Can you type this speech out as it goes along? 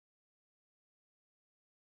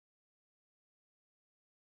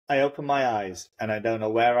I open my eyes and I don't know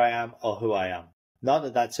where I am or who I am. Not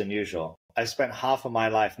that that's unusual. I've spent half of my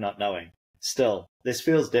life not knowing. Still, this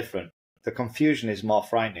feels different. The confusion is more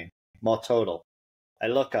frightening, more total. I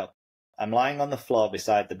look up. I'm lying on the floor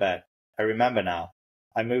beside the bed. I remember now.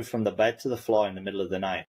 I moved from the bed to the floor in the middle of the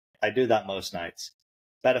night. I do that most nights.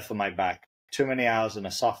 Better for my back. Too many hours on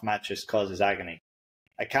a soft mattress causes agony.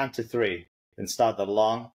 I count to 3, then start the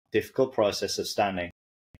long, difficult process of standing.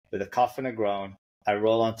 With a cough and a groan, I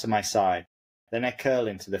roll onto my side. Then I curl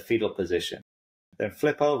into the fetal position. Then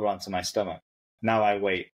flip over onto my stomach. Now I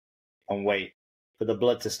wait, and wait, for the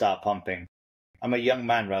blood to start pumping. I'm a young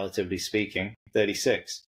man, relatively speaking,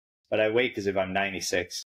 36, but I wake as if I'm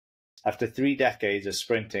 96. After 3 decades of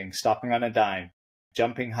sprinting, stopping on a dime,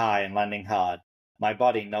 jumping high and landing hard, my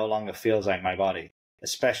body no longer feels like my body,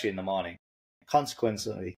 especially in the morning.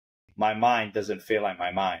 Consequently, my mind doesn't feel like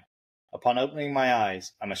my mind. Upon opening my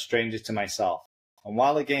eyes, I'm a stranger to myself. And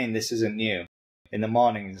while again this isn't new, in the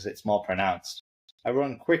mornings it's more pronounced. I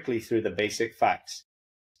run quickly through the basic facts.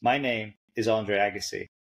 My name is Andre Agassi.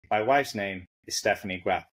 My wife's name is Stephanie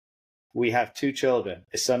Graff. We have 2 children,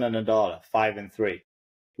 a son and a daughter, 5 and 3.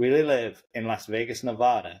 We live in Las Vegas,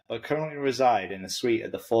 Nevada, but currently reside in the suite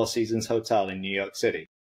at the Four Seasons Hotel in New York City,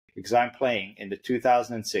 because I'm playing in the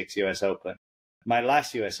 2006 US Open. My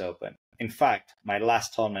last US Open. In fact, my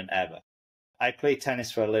last tournament ever. I play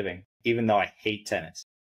tennis for a living, even though I hate tennis.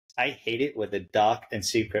 I hate it with a dark and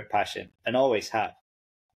secret passion, and always have.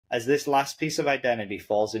 As this last piece of identity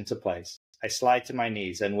falls into place, I slide to my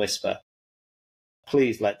knees and whisper,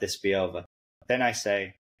 "Please let this be over." Then I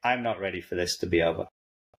say, "I'm not ready for this to be over."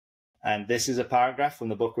 And this is a paragraph from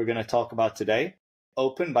the book we're going to talk about today,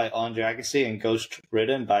 Open by Andre Agassi and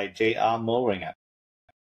ghostwritten by J.R. Mulringer.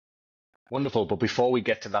 Wonderful. But before we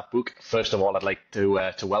get to that book, first of all, I'd like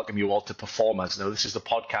to welcome you all to Performers. Now, this is the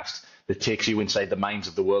podcast that takes you inside the minds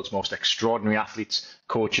of the world's most extraordinary athletes,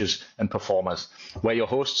 coaches, and performers. We're your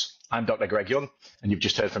hosts. I'm Dr. Greg Young, and you've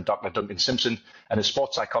just heard from Dr. Duncan Simpson. And as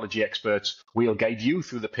sports psychology experts, we'll guide you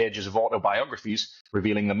through the pages of autobiographies,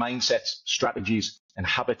 revealing the mindsets, strategies, and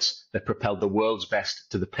habits that propelled the world's best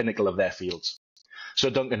to the pinnacle of their fields. So,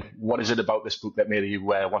 Duncan, what is it about this book that made you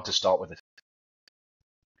want to start with it?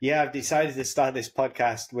 Yeah, I've decided to start this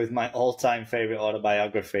podcast with my all-time favorite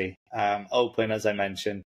autobiography, Open, as I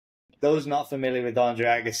mentioned. Those not familiar with Andre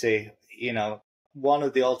Agassi, one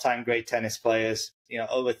of the all-time great tennis players,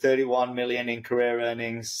 over 31 million in career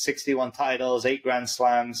earnings, 61 titles, 8 Grand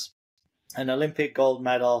Slams, an Olympic gold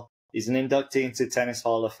medal. He's an inductee into Tennis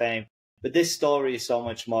Hall of Fame. But this story is so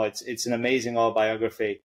much more. It's an amazing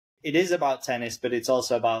autobiography. It is about tennis, but it's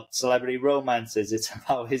also about celebrity romances. It's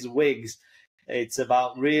about his wigs. It's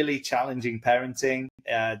about really challenging parenting.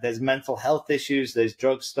 There's mental health issues. There's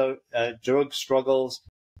drug struggles.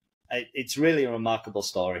 It's really a remarkable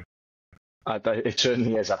story. It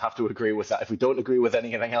certainly is. I'd have to agree with that. If we don't agree with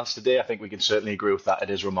anything else today, I think we can certainly agree with that. It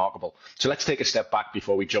is remarkable. So let's take a step back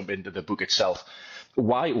before we jump into the book itself.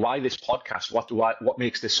 Why this podcast? What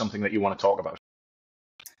makes this something that you want to talk about?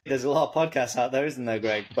 There's a lot of podcasts out there, isn't there,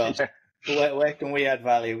 Greg? But where can we add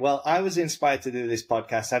value? Well, I was inspired to do this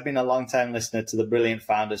podcast. I've been a long-time listener to the Brilliant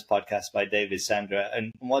Founders podcast by David Sendra.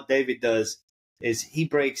 And what David does is he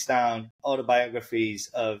breaks down autobiographies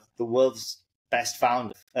of the world's best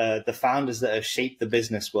founders, the founders that have shaped the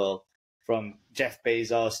business world, from Jeff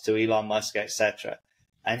Bezos to Elon Musk, etc.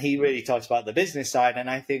 And he really talks about the business side. And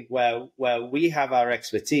I think where we have our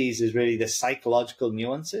expertise is really the psychological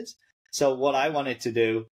nuances. So what I wanted to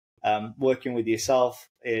do, working with yourself,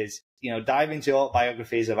 is dive into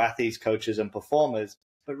autobiographies of athletes, coaches, and performers,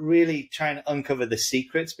 but really try and uncover the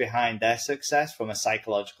secrets behind their success from a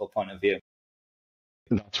psychological point of view.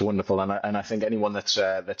 That's wonderful, and I think anyone that's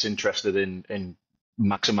interested in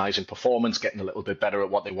maximizing performance, getting a little bit better at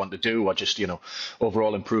what they want to do, or just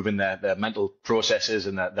overall improving their mental processes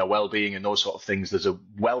and their well-being and those sort of things, there's a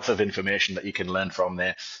wealth of information that you can learn from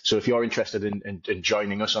there. So if you're interested in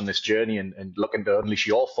joining us on this journey and looking to unleash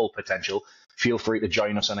your full potential, feel free to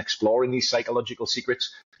join us on exploring these psychological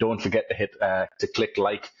secrets. Don't forget to click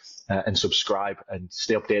like and subscribe and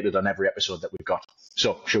stay updated on every episode that we've got.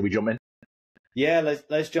 So shall we jump in? Yeah,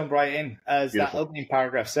 let's jump right in. As Beautiful. That opening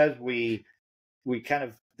paragraph says, we kind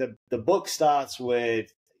of the book starts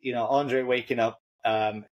with Andre waking up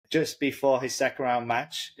just before his second round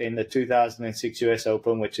match in the 2006 US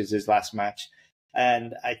Open, which is his last match.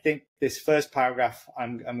 And I think this first paragraph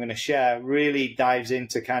I'm going to share really dives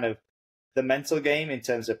into kind of the mental game in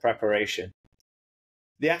terms of preparation.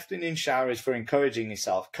 The afternoon shower is for encouraging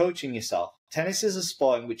yourself, coaching yourself. Tennis is a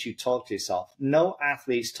sport in which you talk to yourself. No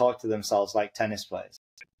athletes talk to themselves like tennis players.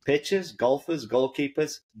 Pitchers, golfers,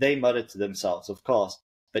 goalkeepers, they mutter to themselves, of course.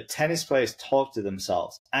 but tennis players talk to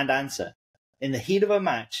themselves and answer. In the heat of a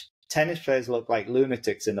match, tennis players look like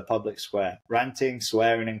lunatics in the public square, ranting,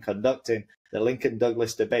 swearing, and conducting the Lincoln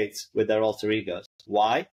Douglas debates with their alter egos.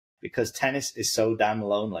 Why? Because tennis is so damn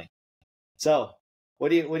lonely. So, what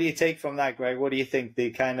do you take from that, Greg? What do you think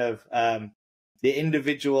the kind of the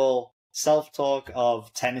individual self-talk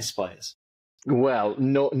of tennis players? Well,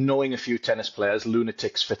 knowing a few tennis players,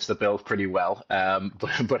 lunatics fits the bill pretty well.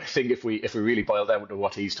 But I think if we really boil down to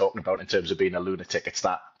what he's talking about in terms of being a lunatic, it's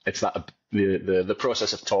that the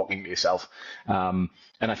process of talking to yourself. And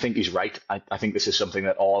I think he's right. I think this is something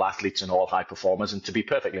that all athletes and all high performers, and to be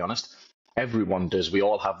perfectly honest, everyone does. We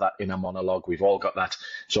all have that inner monologue. We've all got that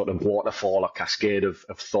sort of waterfall or cascade of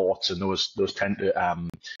thoughts, and those tend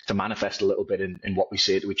to manifest a little bit in what we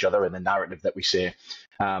say to each other and the narrative that we say.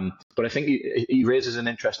 But I think he raises an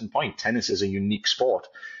interesting point. Tennis is a unique sport.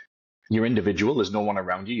 You're individual. There's no one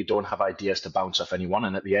around you. You don't have ideas to bounce off anyone.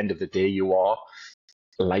 And at the end of the day, you are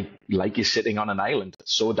like you're sitting on an island.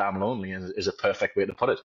 It's so damn lonely is a perfect way to put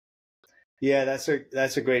it. Yeah, that's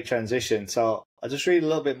a great transition. So I'll just read a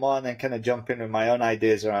little bit more and then kind of jump in with my own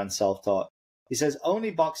ideas around self-talk. He says, only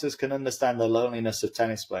boxers can understand the loneliness of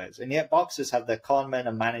tennis players, and yet boxers have their conmen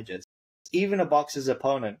and managers. Even a boxer's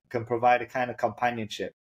opponent can provide a kind of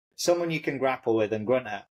companionship, someone you can grapple with and grunt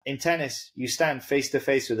at. In tennis, you stand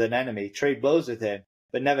face-to-face with an enemy, trade blows with him,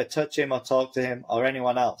 but never touch him or talk to him or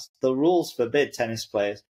anyone else. The rules forbid tennis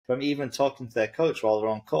players from even talking to their coach while they're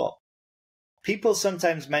on court. People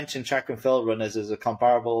sometimes mention track and field runners as a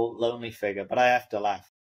comparable lonely figure, but I have to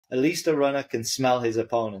laugh. At least a runner can smell his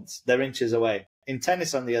opponents. They're inches away. In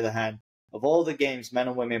tennis, on the other hand, of all the games men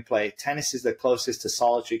and women play, tennis is the closest to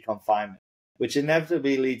solitary confinement, which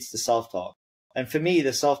inevitably leads to self-talk. And for me,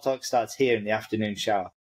 the self-talk starts here in the afternoon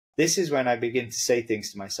shower. This is when I begin to say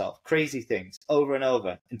things to myself, crazy things, over and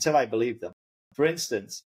over, until I believe them. For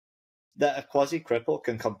instance, that a quasi-cripple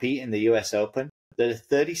can compete in the US Open, that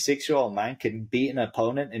a 36-year-old man can beat an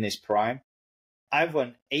opponent in his prime. I've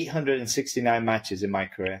won 869 matches in my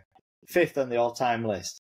career, 5th on the all-time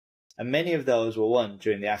list, and many of those were won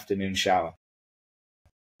during the afternoon shower.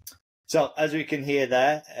 So, as we can hear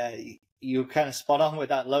there, you kind of spot on with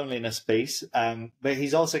that loneliness piece, but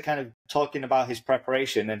he's also kind of talking about his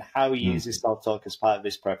preparation and how he uses self-talk as part of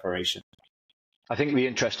his preparation. I think the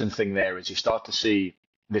interesting thing there is you start to see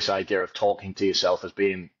this idea of talking to yourself as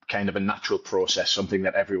being kind of a natural process, something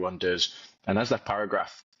that everyone does. And as that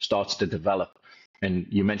paragraph starts to develop, and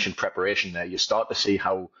you mentioned preparation there, you start to see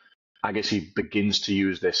how Agassi begins to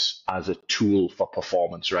use this as a tool for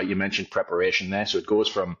performance, right? You mentioned preparation there. So it goes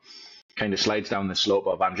from kind of slides down the slope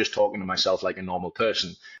of I'm just talking to myself like a normal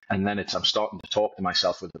person. And then I'm starting to talk to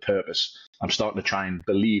myself with a purpose. I'm starting to try and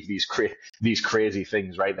believe these crazy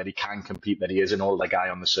things, right? That he can compete, that he is an older guy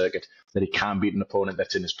on the circuit, that he can beat an opponent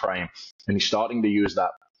that's in his prime. And he's starting to use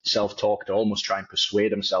that self-talk to almost try and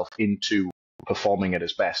persuade himself into performing at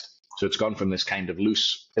his best. So it's gone from this kind of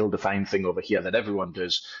loose, ill-defined thing over here that everyone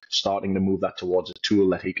does, starting to move that towards a tool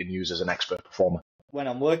that he can use as an expert performer. When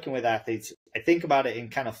I'm working with athletes, I think about it in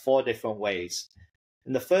kind of 4 different ways.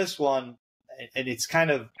 And the first one, and it's kind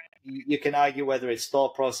of, you can argue whether it's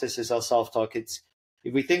thought processes or self-talk. It's,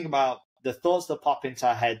 if we think about the thoughts that pop into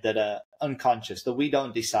our head that are unconscious, that we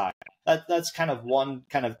don't decide, that's kind of one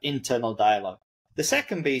kind of internal dialogue. The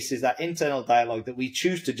second piece is that internal dialogue that we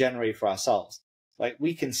choose to generate for ourselves. Like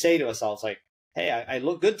we can say to ourselves, like, hey, I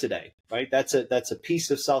look good today, right? That's a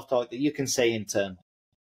piece of self-talk that you can say internally.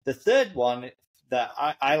 The third one that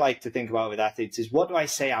I like to think about with athletes is, what do I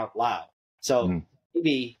say out loud? So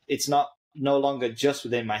maybe it's no longer just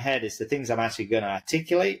within my head. It's the things I'm actually going to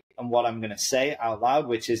articulate and what I'm going to say out loud,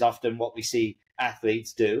 which is often what we see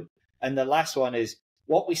athletes do. And the last one is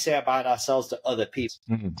what we say about ourselves to other people.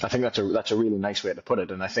 I think that's a really nice way to put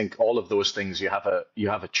it. And I think all of those things, you have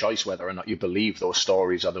a choice whether or not you believe those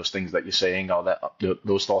stories or those things that you're saying or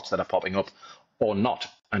those thoughts that are popping up or not.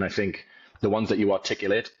 And I think the ones that you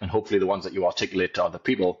articulate, and hopefully the ones that you articulate to other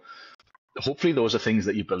people, hopefully those are things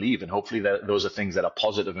that you believe, and hopefully those are things that are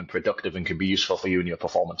positive and productive and can be useful for you in your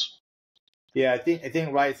performance. Yeah, I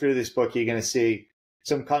think right through this book you're going to see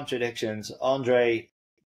some contradictions. Andre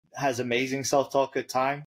has amazing self-talk at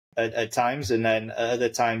times, and then at other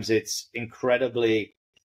times it's incredibly,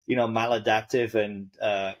 maladaptive and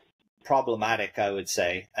problematic, I would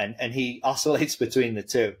say, and he oscillates between the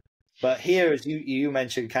two. But here, as you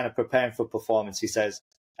mentioned, kind of preparing for performance, he says,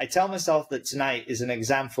 I tell myself that tonight is an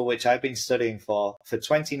exam for which I've been studying for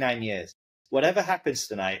 29 years. Whatever happens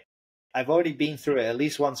tonight, I've already been through it at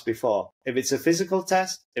least once before. If it's a physical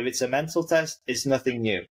test, if it's a mental test, it's nothing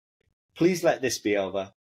new. Please let this be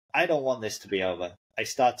over. I don't want this to be over. I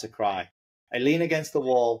start to cry. I lean against the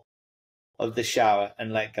wall of the shower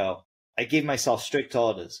and let go. I give myself strict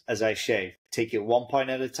orders as I shave. Take it one point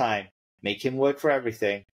at a time. Make him work for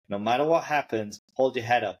everything. No matter what happens, hold your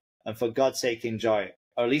head up. And for God's sake, enjoy it.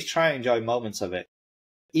 Or at least try and enjoy moments of it.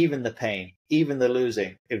 Even the pain, even the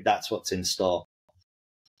losing, if that's what's in store.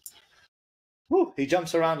 Whew, he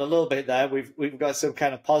jumps around a little bit there. We've got some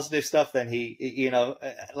kind of positive stuff. Then he, you know,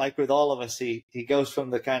 like with all of us, he goes from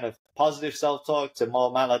the kind of positive self-talk to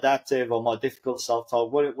more maladaptive or more difficult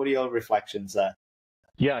self-talk. What are your reflections there?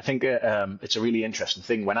 Yeah, I think it's a really interesting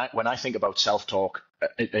thing. When I think about self-talk,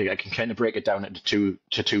 I can kind of break it down into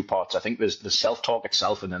two parts. I think there's the self-talk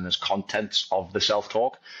itself, and then there's contents of the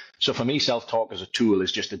self-talk. So for me, self-talk as a tool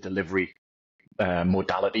is just a delivery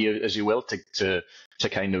modality, as you will, to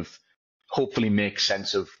kind of hopefully make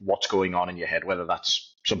sense of what's going on in your head, whether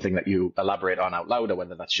that's something that you elaborate on out loud or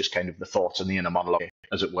whether that's just kind of the thoughts and the inner monologue,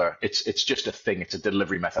 as it were. It's just a thing. It's a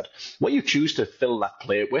delivery method. What you choose to fill that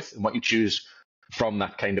plate with, and what you choose from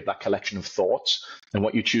that collection of thoughts, and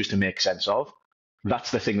what you choose to make sense of,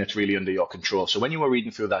 that's the thing that's really under your control. So when you were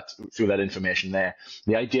reading through that information there,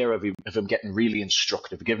 the idea of him getting really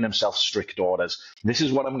instructive, giving himself strict orders, this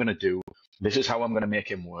is what I'm going to do, this is how I'm going to make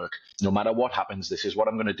him work, no matter what happens, this is what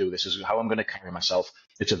I'm going to do, this is how I'm going to carry myself.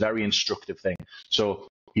 It's a very instructive thing. So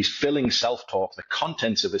he's filling self-talk. The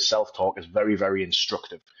contents of his self-talk is very, very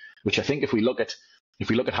instructive, which I think if we look at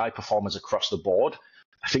high performers across the board,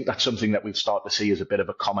 I think that's something that we've started to see as a bit of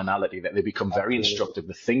a commonality, that they become very instructive.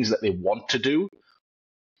 The things that they want to do,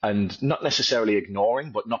 and not necessarily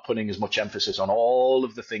ignoring, but not putting as much emphasis on all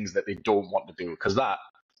of the things that they don't want to do, because that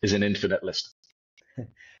is an infinite list.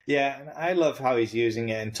 Yeah, and I love how he's using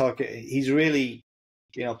it and talking. He's really,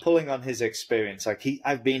 you know, pulling on his experience. Like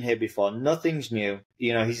I've been here before. Nothing's new.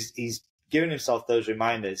 You know, he's giving himself those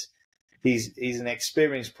reminders. He's an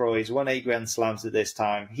experienced pro. He's won 8 Grand Slams at this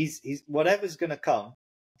time. He's whatever's going to come,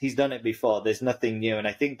 he's done it before. There's nothing new, and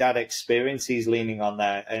I think that experience he's leaning on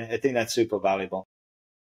there, and I think that's super valuable.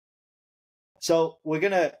 So we're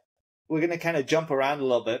gonna kind of jump around a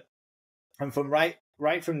little bit, and from right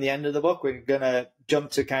from the end of the book, we're gonna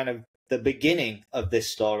jump to kind of the beginning of this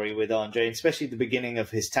story with Andre, and especially the beginning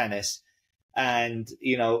of his tennis. And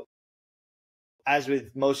you know, as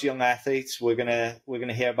with most young athletes, we're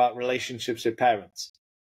gonna hear about relationships with parents.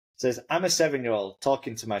 It says, I'm a 7-year-old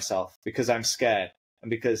talking to myself because I'm scared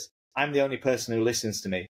and because I'm the only person who listens to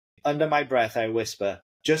me. Under my breath, I whisper,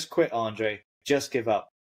 just quit, Andre. Just give up.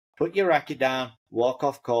 Put your racket down, walk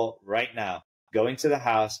off court right now. Go into the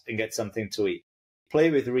house and get something to eat.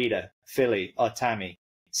 Play with Rita, Philly, or Tammy.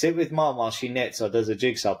 Sit with Mom while she knits or does a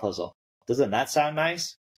jigsaw puzzle. Doesn't that sound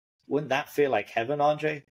nice? Wouldn't that feel like heaven,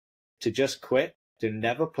 Andre? To just quit, to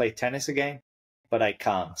never play tennis again? But I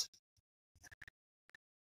can't.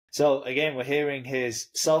 So again, we're hearing his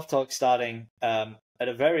self-talk starting at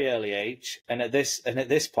a very early age, and at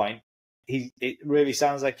this point, it really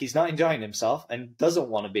sounds like he's not enjoying himself and doesn't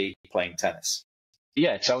want to be playing tennis.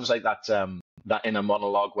 Yeah, it sounds like that inner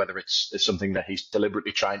monologue, whether it's something that he's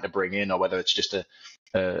deliberately trying to bring in, or whether it's just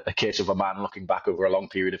a case of a man looking back over a long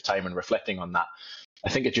period of time and reflecting on that. I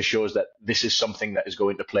think it just shows that this is something that is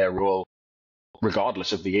going to play a role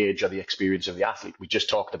regardless of the age or the experience of the athlete. We just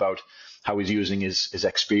talked about how he's using his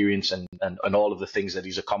experience and all of the things that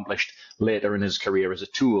he's accomplished later in his career as a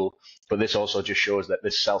tool. But this also just shows that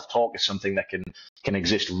this self-talk is something that can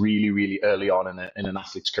exist really, really early on in an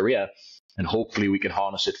athlete's career. And hopefully we can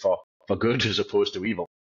harness it for good as opposed to evil.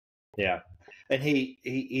 Yeah. And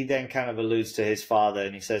he then kind of alludes to his father,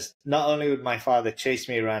 and he says, not only would my father chase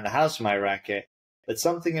me around the house with my racket, but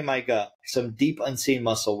something in my gut, some deep unseen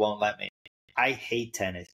muscle won't let me. I hate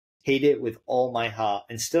tennis, hate it with all my heart,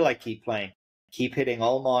 and still I keep playing, keep hitting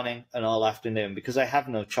all morning and all afternoon because I have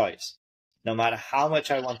no choice. No matter how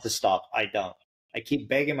much I want to stop, I don't. I keep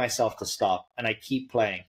begging myself to stop, and I keep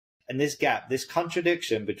playing. And this gap, this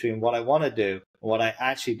contradiction between what I want to do and what I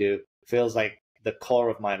actually do feels like the core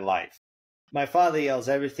of my life. My father yells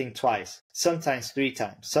everything twice, sometimes 3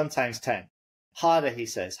 times, sometimes 10. Harder, he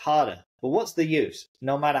says, harder. But what's the use?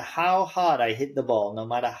 No matter how hard I hit the ball, no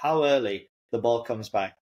matter how early, the ball comes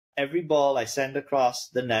back. Every ball I send across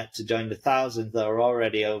the net to join the thousands that are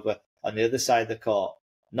already over on the other side of the court.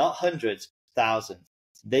 Not hundreds, thousands.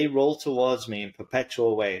 They roll towards me in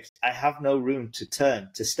perpetual waves. I have no room to turn,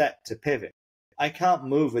 to step, to pivot. I can't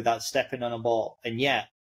move without stepping on a ball, and yet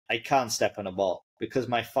I can't step on a ball because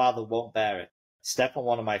my father won't bear it. Step on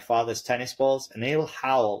one of my father's tennis balls and he'll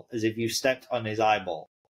howl as if you stepped on his eyeball.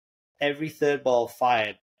 Every third ball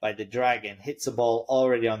fired by the dragon hits a ball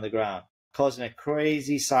already on the ground, causing a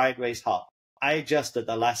crazy sideways hop. I adjust at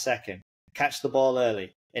the last second, catch the ball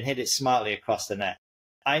early, and hit it smartly across the net.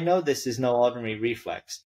 I know this is no ordinary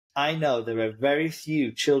reflex. I know there are very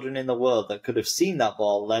few children in the world that could have seen that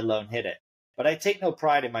ball, let alone hit it. But I take no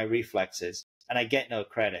pride in my reflexes, and I get no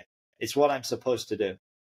credit. It's what I'm supposed to do.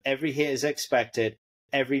 Every hit is expected.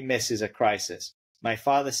 Every miss is a crisis. My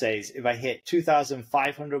father says if I hit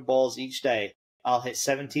 2,500 balls each day, I'll hit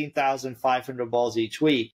 17,500 balls each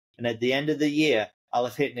week, and at the end of the year, I'll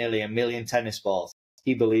have hit nearly 1 million tennis balls.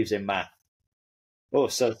 He believes in math. Oh,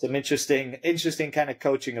 so some interesting kind of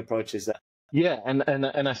coaching approaches there. Yeah,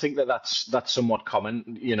 and I think that's somewhat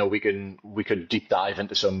common. You know, we could deep dive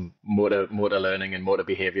into some motor learning and motor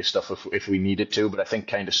behavior stuff if we needed to, but I think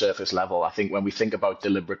kind of surface level. I think when we think about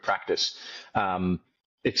deliberate practice,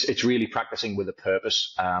 it's really practicing with a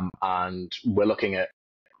purpose, and we're looking at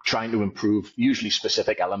trying to improve usually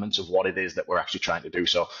specific elements of what it is that we're actually trying to do.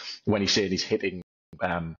 So when he's saying he's hitting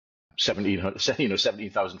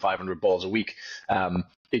 17,500 balls a week,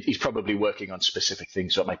 he's probably working on specific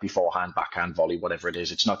things. So it might be forehand, backhand, volley, whatever it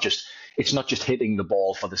is. It's not just hitting the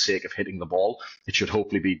ball for the sake of hitting the ball. It should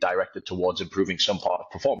hopefully be directed towards improving some part of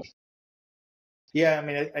performance. Yeah, I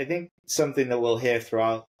mean, I think something that we'll hear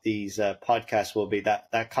throughout these podcasts will be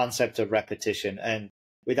that concept of repetition. And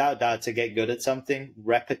without doubt, to get good at something,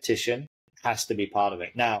 repetition has to be part of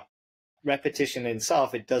it. Now, repetition in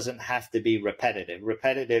itself, it doesn't have to be repetitive.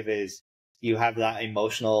 Repetitive is you have that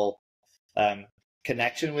emotional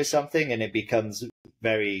connection with something, and it becomes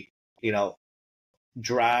very,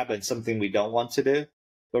 drab and something we don't want to do.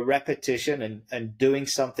 But repetition and doing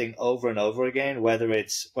something over and over again, whether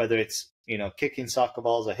it's kicking soccer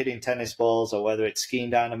balls or hitting tennis balls, or whether it's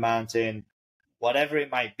skiing down a mountain, whatever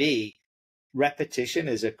it might be, repetition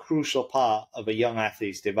is a crucial part of a young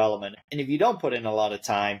athlete's development. And if you don't put in a lot of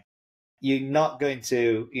time, you're not going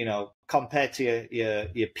to, compare to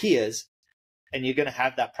your peers, and you're going to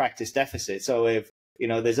have that practice deficit. So if,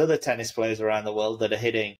 there's other tennis players around the world that are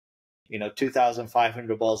hitting,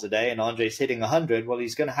 2,500 balls a day, and Andre's hitting 100, well,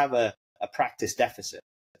 he's going to have a practice deficit.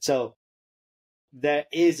 So there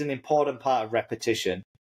is an important part of repetition,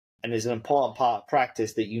 and there's an important part of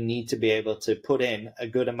practice that you need to be able to put in a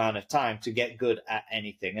good amount of time to get good at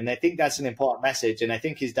anything. And I think that's an important message. And I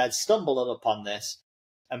think his dad stumbled upon this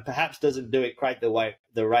and perhaps doesn't do it quite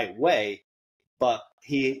the right way, but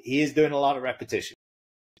he is doing a lot of repetition.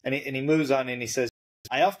 And he moves on and he says,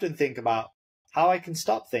 I often think about how I can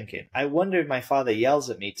stop thinking. I wonder if my father yells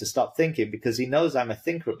at me to stop thinking because he knows I'm a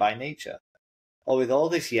thinker by nature. Or with all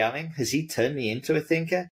this yelling, has he turned me into a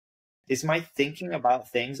thinker? Is my thinking about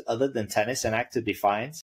things other than tennis an act of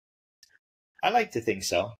defiance? I like to think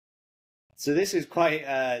so. So this is quite,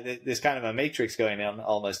 there's kind of a matrix going on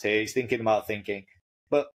almost here. He's thinking about thinking.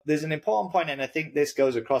 But there's an important point, and I think this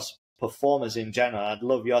goes across performers in general. I'd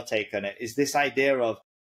love your take on it, is this idea of,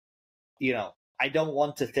 I don't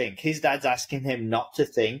want to think. His dad's asking him not to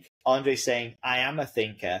think. Andre's saying, I am a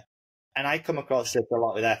thinker. And I come across this a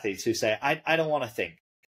lot with athletes who say, I don't want to think.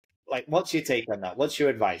 Like, what's your take on that? What's your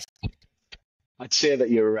advice? I'd say that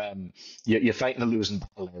you're fighting a losing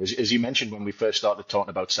battle there. As you mentioned when we first started talking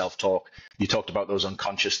about self-talk, you talked about those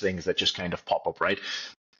unconscious things that just kind of pop up, right?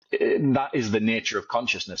 That is the nature of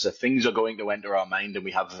consciousness, that things are going to enter our mind and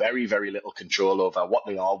we have very, very little control over what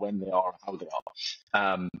they are, when they are, how they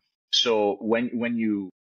are. So when you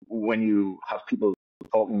have people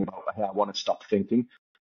talking about, hey, I want to stop thinking,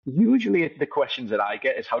 usually the questions that I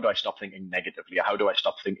get is, how do I stop thinking negatively? Or how do I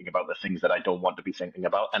stop thinking about the things that I don't want to be thinking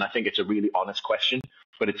about? And I think it's a really honest question,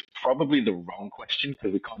 but it's probably the wrong question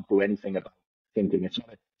because we can't do anything about thinking. It's not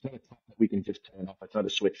a tap that we can just turn off. It's not a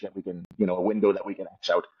switch that we can, a window that we can X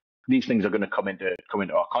out. These things are going to come into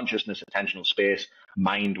our consciousness, attentional space,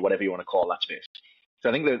 mind, whatever you want to call that space. So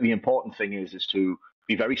I think that the important thing is to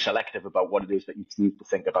be very selective about what it is that you choose to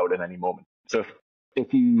think about in any moment. So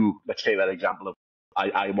if you, let's take that example of,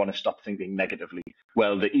 I want to stop thinking negatively.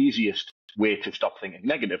 Well, the easiest way to stop thinking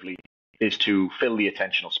negatively is to fill the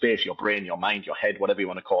attentional space, your brain, your mind, your head, whatever you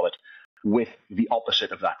want to call it, with the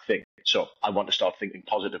opposite of that thing. So I want to start thinking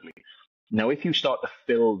positively. Now, if you start to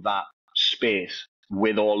fill that space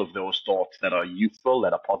with all of those thoughts that are useful,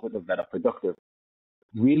 that are positive, that are productive,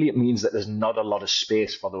 really it means that there's not a lot of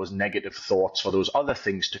space for those negative thoughts, for those other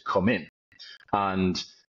things to come in. And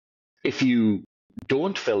if you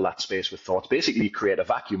don't fill that space with thoughts, basically you create a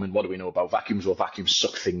vacuum. And what do we know about vacuums? Well, vacuums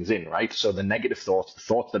suck things in, right? So the negative thoughts, the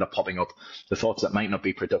thoughts that are popping up, the thoughts that might not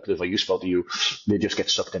be productive or useful to you, they just get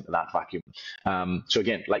sucked into that vacuum. So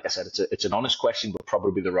again, like I said, it's an honest question, but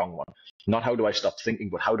probably the wrong one. Not how do I stop thinking,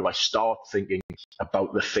 but how do I start thinking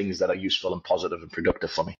about the things that are useful and positive and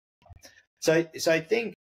productive for me? So I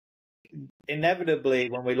think inevitably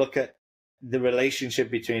when we look at the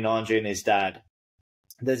relationship between Andre and his dad,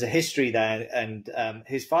 there's a history there, and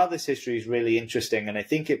his father's history is really interesting, and I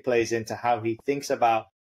think it plays into how he thinks about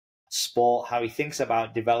sport, how he thinks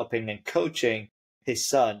about developing and coaching his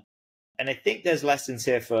son. And I think there's lessons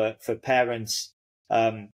here for parents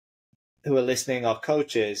who are listening, or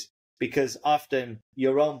coaches, because often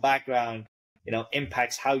your own background,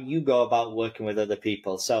 impacts how you go about working with other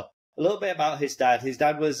people. So a little bit about his dad. His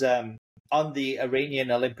dad was on the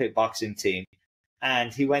Iranian Olympic boxing team,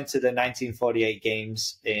 and he went to the 1948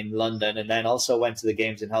 games in London, and then also went to the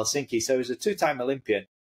games in Helsinki. So he was a two-time Olympian,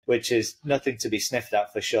 which is nothing to be sniffed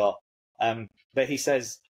at for sure. But he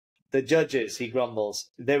says the judges, he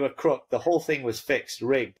grumbles, they were crook. The whole thing was fixed,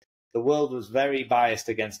 rigged. The world was very biased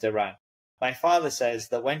against Iran. My father says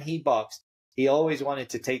that when he boxed, he always wanted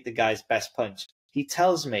to take the guy's best punch. He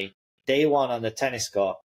tells me, day one on the tennis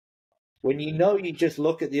court, when you just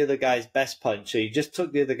look at the other guy's best punch, or you just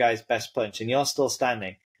took the other guy's best punch and you're still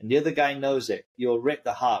standing and the other guy knows it, you'll rip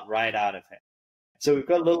the heart right out of him. So we've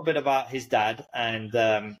got a little bit about his dad,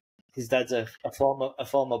 and his dad's a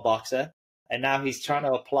former boxer, and now he's trying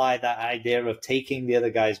to apply that idea of taking the other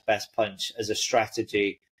guy's best punch as a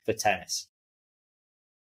strategy for tennis.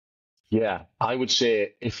 Yeah, I would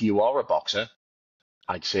say if you are a boxer,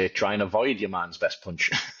 I'd say try and avoid your man's best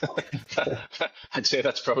punch. I'd say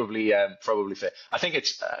that's probably fair. I think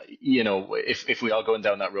it's if we are going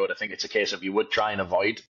down that road, I think it's a case of you would try and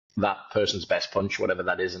avoid that person's best punch, whatever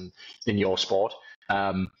that is in your sport.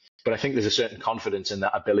 But I think there's a certain confidence in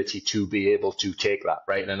that ability to be able to take that,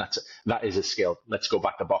 right? And that is a skill. Let's go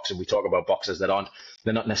back to boxing. We talk about boxers they're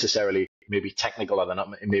not necessarily maybe technical, or they're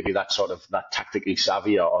not maybe that tactically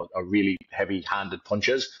savvy or really heavy-handed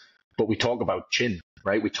punchers. But we talk about chin,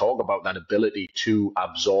 right? We talk about that ability to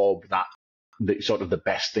absorb the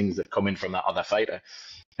best things that come in from that other fighter.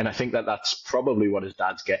 And I think that's probably what his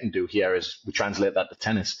dad's getting to here, is we translate that to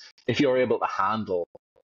tennis. If you're able to handle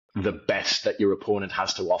the best that your opponent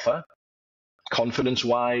has to offer,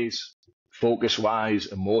 confidence-wise, focus-wise,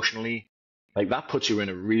 emotionally, like that puts you in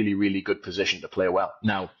a really, really good position to play well.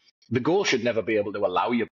 Now, the goal should never be able to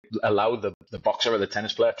allow the boxer or the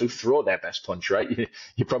tennis player to throw their best punch, right?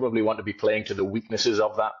 You probably want to be playing to the weaknesses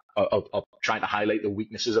of that, or trying to highlight the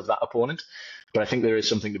weaknesses of that opponent. But I think there is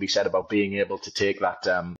something to be said about being able to take that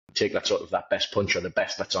that best punch, or the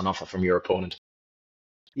best that's on offer from your opponent.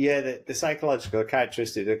 Yeah, the psychological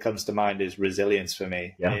characteristic that comes to mind is resilience for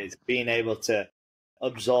me. Yeah. It's being able to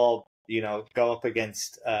absorb, go up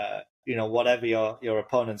against, whatever your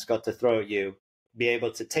opponent's got to throw at you, be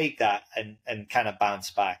able to take that and kind of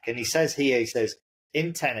bounce back. And he says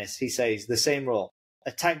in tennis, he says the same rule: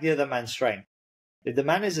 attack the other man's strength. If the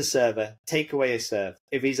man is a server, take away his serve.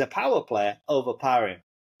 If he's a power player, overpower him.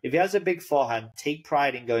 If he has a big forehand, take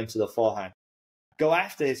pride in going to the forehand. Go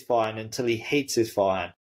after his forehand until he hates his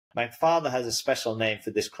forehand. My father has a special name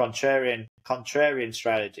for this contrarian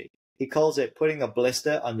strategy. He calls it putting a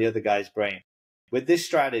blister on the other guy's brain. With this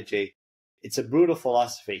strategy, it's a brutal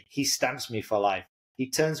philosophy. He stamps me for life. He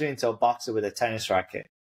turns me into a boxer with a tennis racket.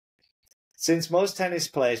 Since most tennis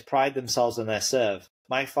players pride themselves on their serve,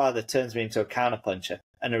 my father turns me into a counterpuncher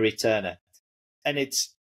and a returner. And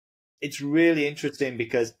it's really interesting,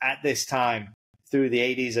 because at this time, through the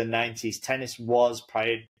 80s and 90s, tennis was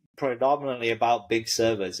predominantly about big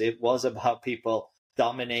servers. It was about people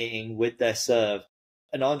dominating with their serve.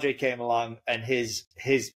 And Andre came along, and his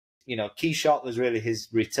key shot was really his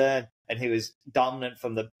return, and he was dominant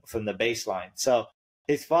from the baseline. So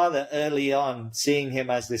his father, early on, seeing him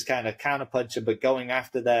as this kind of counterpuncher but going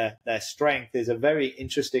after their strength, is a very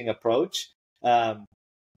interesting approach. I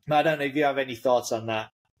don't know if you have any thoughts on that.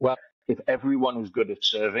 Well, if everyone is good at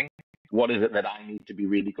serving, what is it that I need to be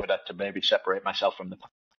really good at to maybe separate myself from the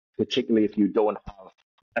pack, particularly if you don't have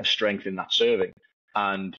a strength in that serving?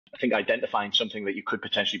 And I think identifying something that you could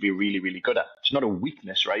potentially be really, really good at. It's not a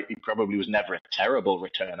weakness, right? He probably was never a terrible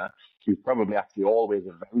returner. He was probably actually always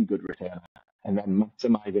a very good returner. And then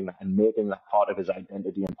maximizing that and making that part of his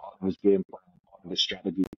identity and part of his game plan, part of his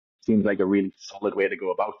strategy, seems like a really solid way to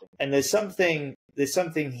go about it. And there's something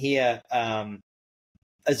here,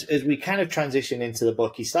 as we kind of transition into the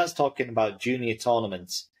book, he starts talking about junior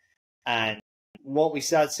tournaments. And what we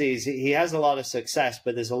start to see is he has a lot of success,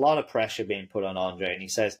 but there's a lot of pressure being put on Andre. And he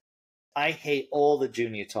says, I hate all the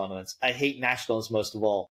junior tournaments. I hate nationals most of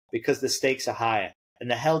all, because the stakes are higher and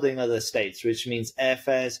they're held in other states, which means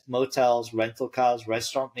airfares, motels, rental cars,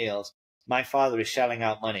 restaurant meals. My father is shelling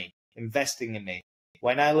out money, investing in me.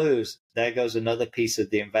 When I lose, there goes another piece of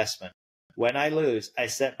the investment. When I lose, I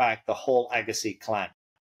set back the whole Agassi clan.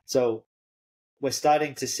 So we're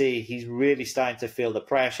starting to see he's really starting to feel the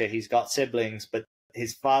pressure. He's got siblings, but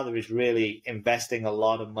his father is really investing a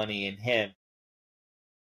lot of money in him.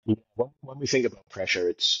 Yeah, when we think about pressure,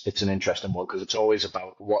 it's an interesting one because it's always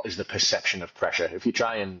about what is the perception of pressure. If you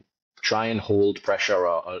try and hold pressure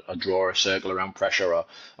or draw a circle around pressure or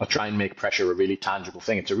try and make pressure a really tangible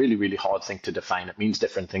thing, it's a really, really hard thing to define. It means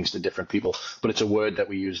different things to different people, but it's a word that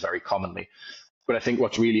we use very commonly. But I think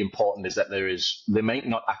what's really important is that there might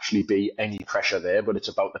not actually be any pressure there, but it's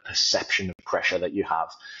about the perception of pressure that you have.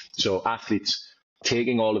 So athletes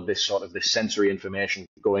taking all of this sort of this sensory information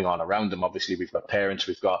going on around them. Obviously, we've got parents,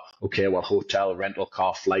 we've got, okay, well, hotel, rental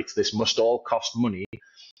car, flights, this must all cost money.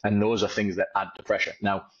 And those are things that add to pressure.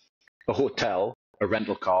 Now, a hotel, a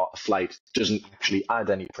rental car, a flight doesn't actually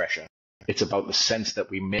add any pressure. It's about the sense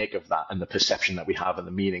that we make of that and the perception that we have and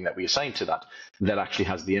the meaning that we assign to that that actually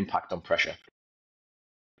has the impact on pressure.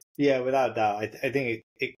 Yeah, without doubt. I think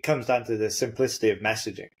it comes down to the simplicity of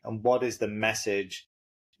messaging and what is the message,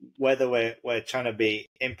 whether we're trying to be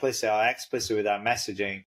implicit or explicit with our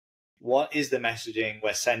messaging. What is the messaging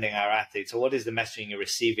we're sending our athletes, or what is the messaging you're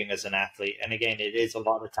receiving as an athlete? And again, it is a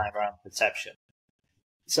lot of time around perception.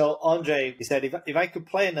 So Andre, he said, if I could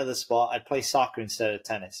play another sport, I'd play soccer instead of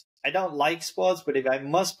tennis. I don't like sports, but if I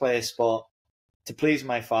must play a sport to please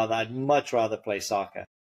my father, I'd much rather play soccer.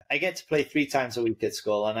 I get to play 3 times a week at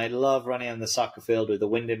school, and I love running on the soccer field with the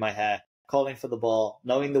wind in my hair, calling for the ball,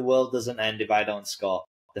 knowing the world doesn't end if I don't score.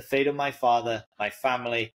 The fate of my father, my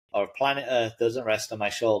family, or planet Earth doesn't rest on my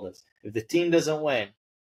shoulders. If the team doesn't win,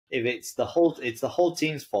 if it's the whole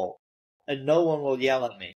team's fault, and no one will yell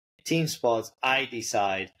at me. Team sports, I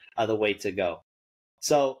decide, are the way to go.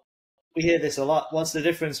 So we hear this a lot. What's the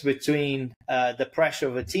difference between the pressure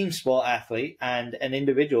of a team sport athlete and an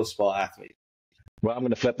individual sport athlete? Well, I'm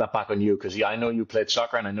going to flip that back on you because I know you played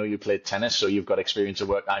soccer and I know you played tennis, so you've got experience of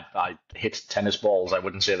work. I hit tennis balls. I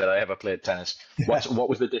wouldn't say that I ever played tennis. What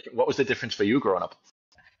was the difference for you growing up?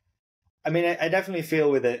 I mean, I definitely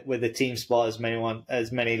feel with a team sport,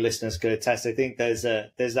 as many listeners could attest. I think there's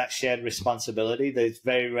that shared responsibility. There's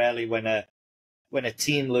very rarely when a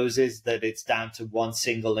team loses that it's down to one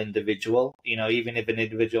single individual. You know, even if an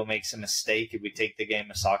individual makes a mistake, if we take the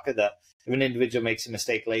game of soccer, that if an individual makes a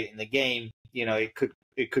mistake late in the game, you know, it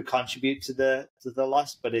could contribute to the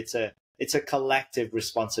loss, but it's a collective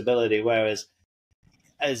responsibility. Whereas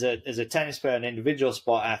as a tennis player, an individual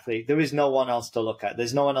sport athlete, there is no one else to look at.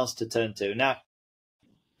 There's no one else to turn to. Now,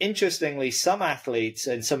 interestingly, some athletes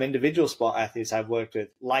and some individual sport athletes I've worked with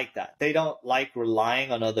like that. They don't like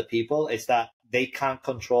relying on other people. It's that they can't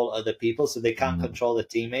control other people, so they can't control the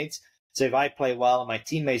teammates. So if I play well and my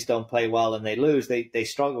teammates don't play well and they lose, they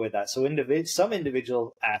struggle with that. So some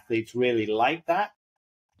individual athletes really like that.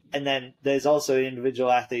 And then there's also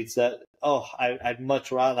individual athletes that, I'd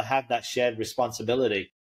much rather have that shared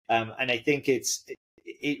responsibility. And I think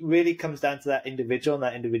it really comes down to that individual and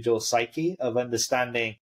that individual psyche of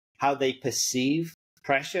understanding how they perceive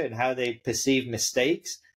pressure and how they perceive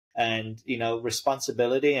mistakes and, you know,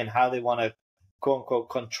 responsibility and how they want to, quote unquote,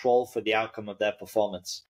 control for the outcome of their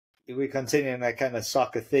performance. If we continue in that kind of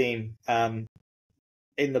soccer theme,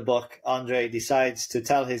 in the book, Andre decides to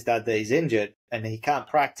tell his dad that he's injured and he can't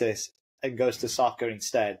practice and goes to soccer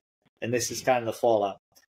instead. And this is kind of the fallout.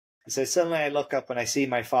 He says, suddenly I look up and I see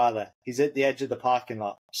my father. He's at the edge of the parking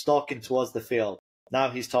lot, stalking towards the field. Now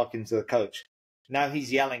he's talking to the coach. Now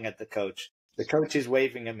he's yelling at the coach. The coach is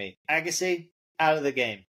waving at me. Agassi, out of the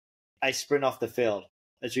game. I sprint off the field.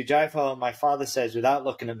 As we drive home, my father says, without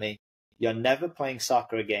looking at me, you're never playing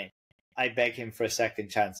soccer again. I beg him for a second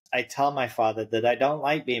chance. I tell my father that I don't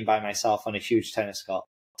like being by myself on a huge tennis court.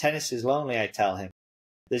 Tennis is lonely, I tell him.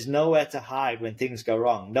 There's nowhere to hide when things go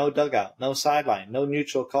wrong. No dugout, no sideline, no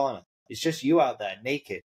neutral corner. It's just you out there,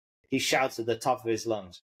 naked. He shouts at the top of his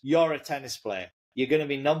lungs. You're a tennis player. You're going to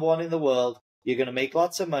be number 1 in the world. You're going to make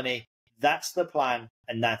lots of money. That's the plan,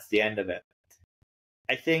 and that's the end of it.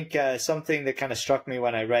 I think something that kind of struck me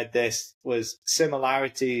when I read this was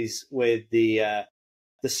similarities with the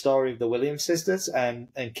story of the Williams sisters and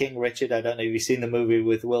King Richard. I don't know if you've seen the movie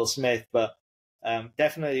with Will Smith, but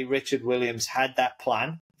definitely Richard Williams had that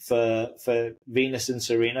plan for Venus and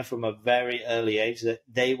Serena from a very early age that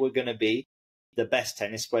they were going to be the best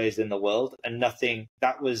tennis players in the world, and nothing,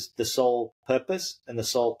 that was the sole purpose and the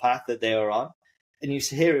sole path that they were on. And you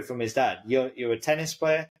hear it from his dad. You're a tennis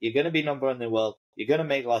player. You're going to be number 1 in the world. You're going to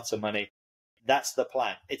make lots of money. That's the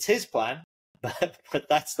plan. It's his plan, but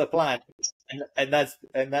that's the plan, and that's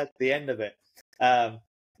the end of it.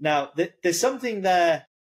 Now, there's something there.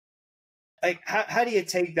 Like, how do you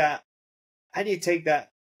take that? How do you take that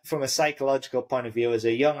from a psychological point of view as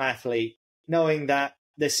a young athlete, knowing that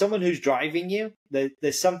there's someone who's driving you,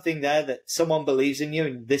 there's something there that someone believes in you,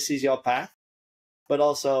 and this is your path, but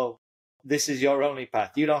also this is your only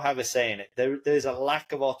path. You don't have a say in it. There's a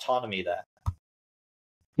lack of autonomy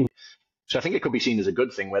there. So I think it could be seen as a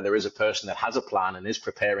good thing where there is a person that has a plan and is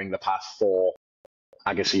preparing the path for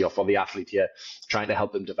Agassi or for the athlete here, trying to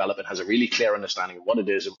help them develop and has a really clear understanding of what it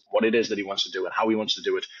is that he wants to do and how he wants to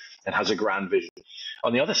do it, and has a grand vision.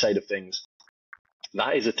 On the other side of things,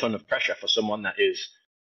 that is a ton of pressure for someone that is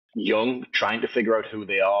young, trying to figure out who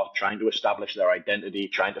they are, trying to establish their identity,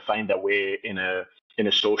 trying to find their way in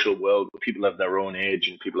a social world with people of their own age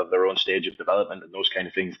and people of their own stage of development and those kind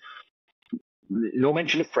of things. No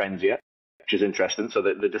mention of friends yet, which is interesting. So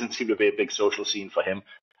there doesn't seem to be a big social scene for him.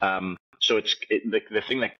 So the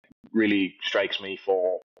thing that really strikes me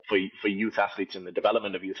for youth athletes and the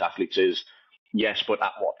development of youth athletes is yes, but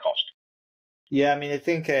at what cost? Yeah, I mean, I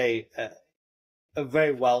think a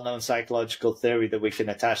very well-known psychological theory that we can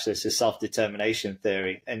attach this is self-determination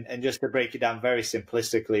theory. And just to break it down very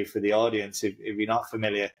simplistically for the audience, if you're not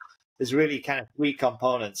familiar, there's really kind of three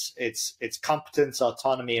components. It's competence,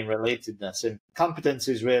 autonomy, and relatedness. And competence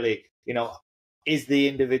is really, is the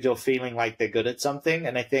individual feeling like they're good at something?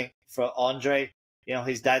 And I think for Andre,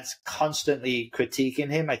 his dad's constantly critiquing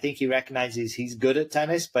him. I think he recognizes he's good at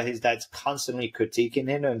tennis, but his dad's constantly critiquing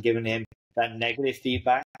him and giving him that negative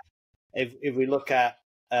feedback. If we look at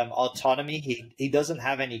autonomy, he doesn't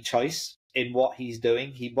have any choice in what he's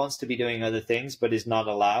doing. He wants to be doing other things, but is not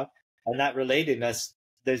allowed. And that relatedness,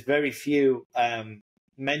 there's very few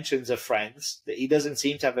mentions of friends. That he doesn't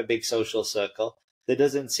seem to have a big social circle. There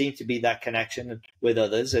doesn't seem to be that connection with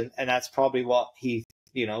others. And that's probably what he,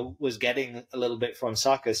 was getting a little bit from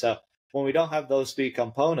soccer. So when we don't have those three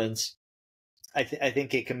components, I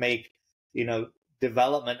think it can make,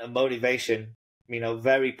 development and motivation,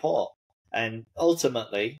 very poor. And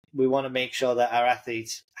ultimately, we want to make sure that our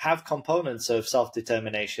athletes have components of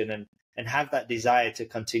self-determination and have that desire to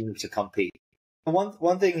continue to compete.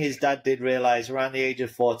 One thing his dad did realize around the age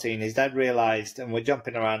of 14, his dad realized, and we're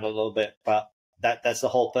jumping around a little bit, but that's the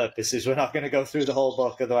whole purpose, is we're not going to go through the whole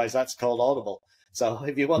book, otherwise that's called Audible. So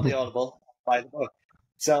if you want the Audible, buy the book.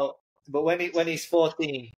 So, but when he's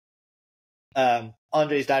 14,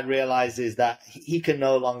 Andre's dad realizes that he can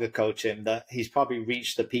no longer coach him, that he's probably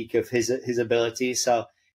reached the peak of his ability. So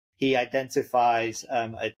he identifies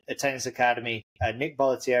a tennis academy. Nick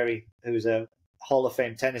Bollettieri, who's a Hall of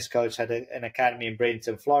Fame tennis coach, had an academy in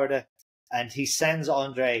Bradenton, Florida, and he sends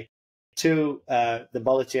Andre to the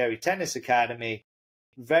Bollettieri Tennis Academy,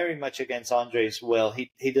 very much against Andre's will.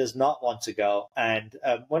 He does not want to go, and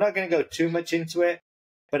we're not going to go too much into it.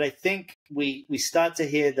 But I think we start to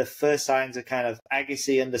hear the first signs of kind of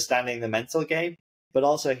Agassi understanding the mental game, but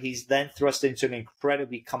also he's then thrust into an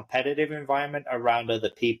incredibly competitive environment around other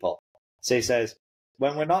people. So he says,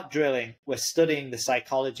 when we're not drilling, we're studying the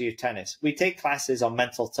psychology of tennis. We take classes on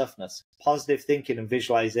mental toughness, positive thinking and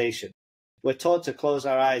visualization. We're taught to close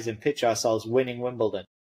our eyes and picture ourselves winning Wimbledon,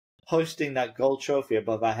 hosting that gold trophy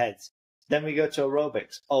above our heads. Then we go to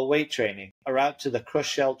aerobics or weight training or out to the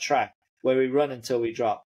crushed shell track, where we run until we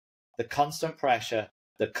drop. The constant pressure,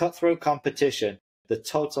 the cutthroat competition, the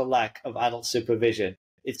total lack of adult supervision,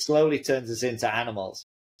 it slowly turns us into animals.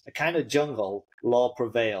 A kind of jungle law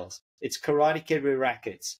prevails. It's Karate Kid with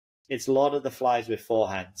rackets. It's Lord of the Flies with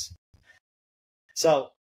forehands. So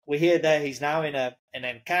we hear there he's now in an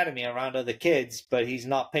academy around other kids, but he's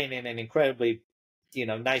not painting an incredibly,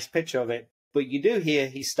 nice picture of it. But you do hear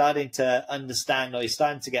he's starting to understand, or he's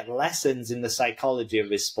starting to get lessons in the psychology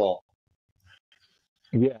of his sport.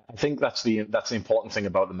 Yeah, I think that's the important thing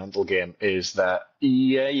about the mental game is that,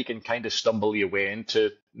 you can kind of stumble your way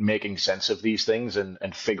into making sense of these things and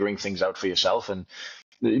figuring things out for yourself. And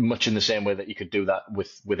much in the same way that you could do that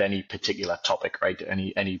with any particular topic, right?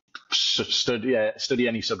 Study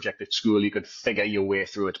any subject at school, you could figure your way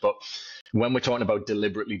through it. But when we're talking about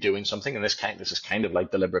deliberately doing something, and this is kind of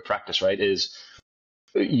like deliberate practice, right? Is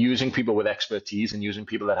using people with expertise and using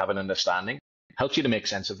people that have an understanding helps you to make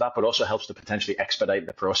sense of that, but also helps to potentially expedite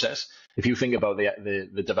the process. If you think about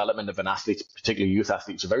the development of an athlete, particularly youth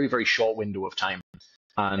athletes, a very, very short window of time.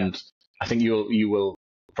 And I think you will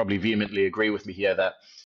probably vehemently agree with me here that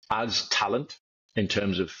as talent in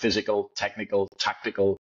terms of physical, technical,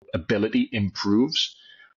 tactical ability improves,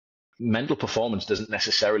 mental performance doesn't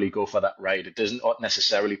necessarily go for that ride. It isn't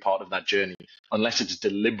necessarily part of that journey unless it's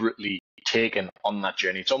deliberately taken on that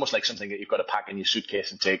journey. It's almost like something that you've got to pack in your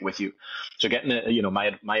suitcase and take with you. So getting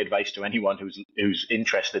my advice to anyone who's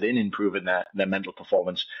interested in improving their mental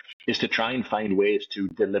performance is to try and find ways to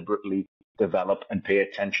deliberately develop and pay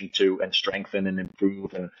attention to and strengthen and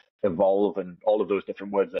improve and evolve and all of those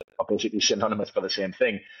different words that are basically synonymous for the same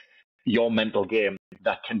thing. your mental game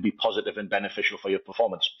that can be positive and beneficial for your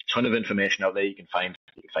performance. Ton of information out there. You can find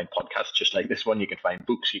podcasts just like this one. You can find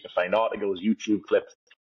books. You can find articles, YouTube clips.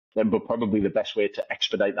 But probably the best way to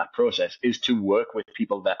expedite that process is to work with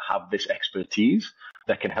people that have this expertise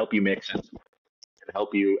that can help you make sense, can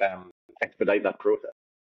help you expedite that process.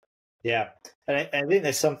 Yeah. And I think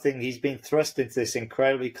there's something, he's been thrust into this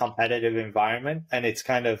incredibly competitive environment, and it's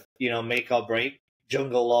kind of, make or break.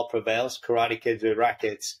 Jungle law prevails, Karate Kids with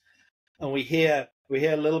rackets. And we hear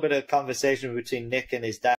a little bit of conversation between Nick and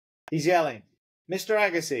his dad. He's yelling, "Mr.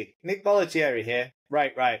 Agassi, Nick Bollettieri here."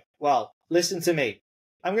 Right. Well, listen to me.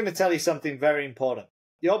 I'm going to tell you something very important.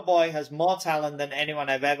 Your boy has more talent than anyone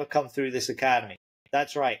I've ever come through this academy.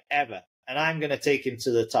 That's right, ever. And I'm going to take him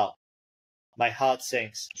to the top. My heart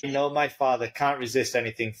sinks. I know my father can't resist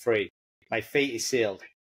anything free. My fate is sealed.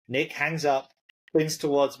 Nick hangs up, spins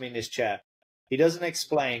towards me in his chair. He doesn't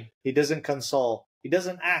explain. He doesn't console. He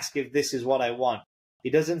doesn't ask if this is what I want.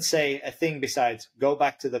 He doesn't say a thing besides, "Go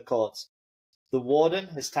back to the courts." The warden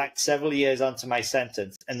has tacked several years onto my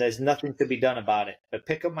sentence, and there's nothing to be done about it but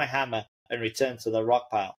pick up my hammer and return to the rock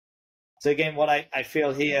pile. So again, what I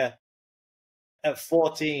feel here, at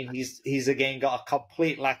 14, he's again got a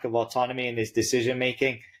complete lack of autonomy in his decision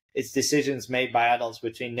making. It's decisions made by adults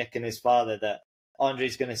between Nick and his father that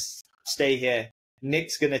Andre's going to stay here,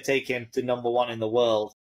 Nick's going to take him to #1 in the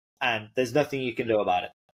world, and there's nothing you can do about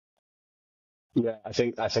it. Yeah, I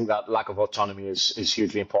think that lack of autonomy is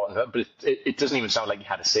hugely important, but it doesn't even sound like he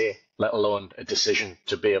had a say, let alone a decision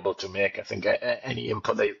to be able to make. I think any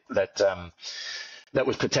input that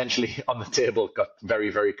was potentially on the table got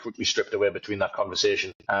very, very quickly stripped away between that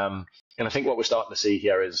conversation. And I think what we're starting to see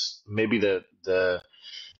here is maybe the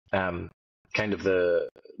kind of the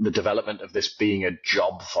development of this being a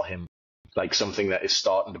job for him, like something that is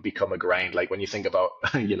starting to become a grind. Like when you think about,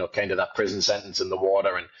 kind of that prison sentence in the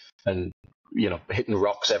water and hitting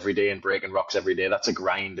rocks every day and breaking rocks every day, that's a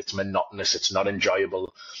grind. It's monotonous. It's not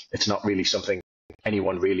enjoyable. It's not really something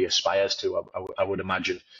anyone really aspires to, I would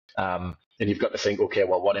imagine. And you've got to think, okay,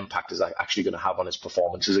 well, what impact is that actually going to have on his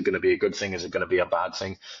performance? Is it going to be a good thing? Is it going to be a bad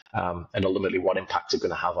thing? And ultimately, what impact is it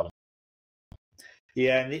going to have on him?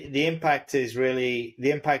 Yeah, and the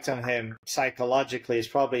impact on him psychologically is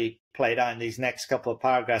probably played out in these next couple of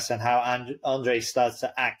paragraphs, and how Andre starts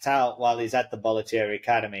to act out while he's at the Bollettieri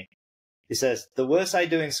Academy. He says, "The worse I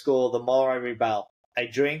do in school, the more I rebel. I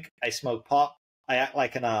drink, I smoke pot, I act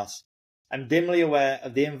like an arse. I'm dimly aware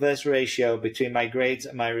of the inverse ratio between my grades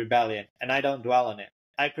and my rebellion, and I don't dwell on it.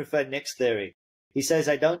 I prefer Nick's theory. He says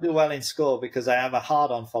I don't do well in school because I have a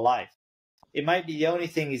hard-on for life. It might be the only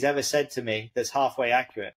thing he's ever said to me that's halfway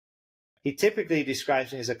accurate. He typically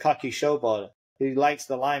describes me as a cocky showboater who likes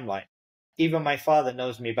the limelight. Even my father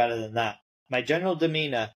knows me better than that. My general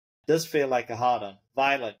demeanor does feel like a hard-on,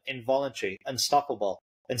 violent, involuntary, unstoppable,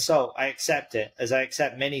 and so I accept it as I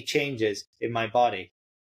accept many changes in my body.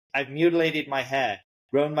 I've mutilated my hair,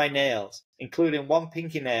 grown my nails, including one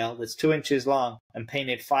pinky nail that's 2 inches long and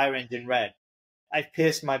painted fire engine red. I've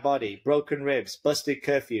pierced my body, broken ribs, busted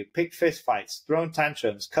curfew, picked fistfights, thrown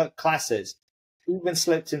tantrums, cut classes, even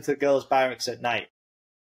slipped into girls' barracks at night.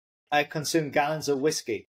 I've consumed gallons of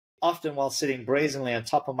whiskey, often while sitting brazenly on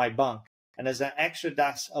top of my bunk, and as an extra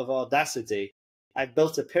dash of audacity, I've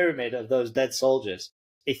built a pyramid of those dead soldiers,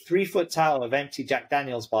 a 3-foot tower of empty Jack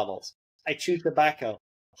Daniels bottles. I chew tobacco,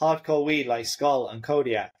 hardcore weed like Skull and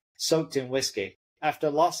Kodiak, soaked in whiskey. After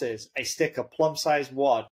losses, I stick a plum-sized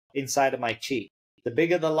wad inside of my cheek. The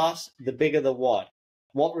bigger the loss, the bigger the wad.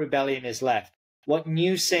 What rebellion is left? What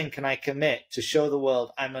new sin can I commit to show the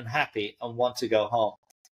world I'm unhappy and want to go home?"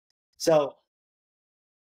 So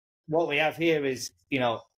what we have here is,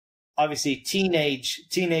 obviously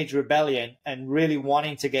teenage rebellion and really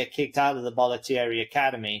wanting to get kicked out of the Bollettieri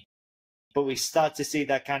Academy. But we start to see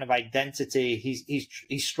that kind of identity.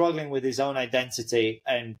 He's struggling with his own identity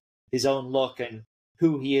and his own look and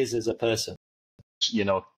who he is as a person.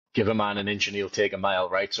 Give a man an inch and he'll take a mile,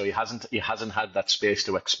 right? So he hasn't had that space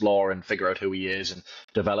to explore and figure out who he is and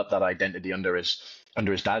develop that identity under his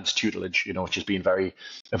dad's tutelage, which has been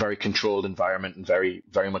a very controlled environment and very,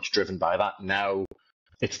 very much driven by that. Now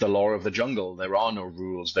it's the law of the jungle. There are no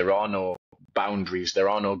rules. There are no boundaries. There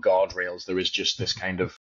are no guardrails. There is just this kind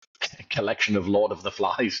of collection of Lord of the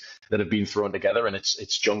Flies that have been thrown together, and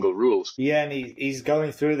it's jungle rules. Yeah, and he's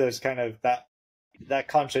going through those kind of that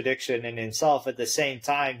contradiction in himself. At the same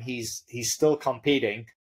time, he's still competing,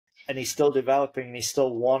 and he's still developing, and he's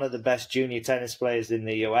still one of the best junior tennis players in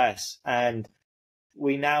the US. And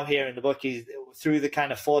we now hear in the book, he's through the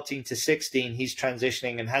kind of 14 to 16, he's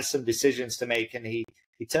transitioning and has some decisions to make, and he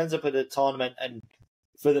turns up at a tournament and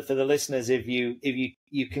for the listeners, if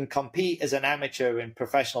you can compete as an amateur in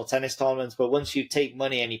professional tennis tournaments, but once you take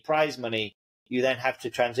money, any prize money, you then have to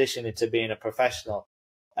transition into being a professional.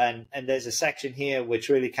 And there's a section here which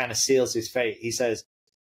really kind of seals his fate. He says,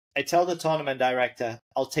 I tell the tournament director,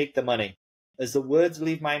 I'll take the money. As the words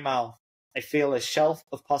leave my mouth, I feel a shelf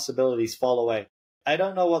of possibilities fall away. I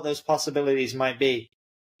don't know what those possibilities might be,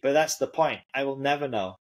 but that's the point. I will never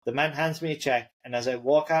know. The man hands me a check, and as I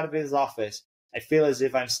walk out of his office, I feel as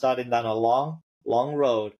if I'm starting down a long, long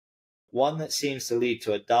road, one that seems to lead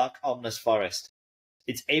to a dark, ominous forest.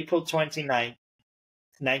 It's April 29th,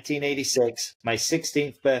 1986, my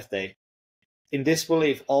 16th birthday. In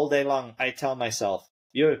disbelief all day long, I tell myself,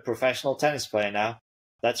 you're a professional tennis player now.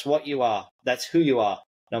 That's what you are. That's who you are.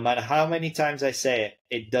 No matter how many times I say it,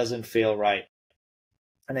 it doesn't feel right.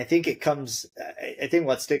 And I think I think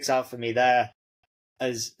what sticks out for me there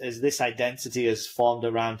as this identity is formed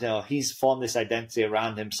around him, or he's formed this identity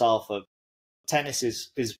around himself of tennis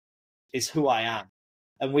is who I am.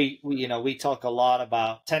 And we talk a lot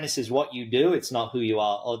about tennis is what you do, it's not who you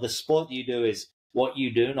are, or the sport you do is what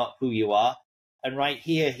you do, not who you are. And right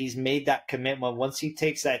here, he's made that commitment. Once he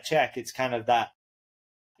takes that check, it's kind of that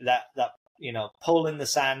pole in the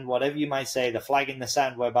sand, whatever you might say, the flag in the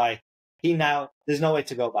sand, whereby there's no way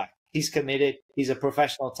to go back. He's committed. He's a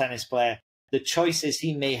professional tennis player. The choices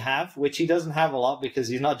he may have, which he doesn't have a lot because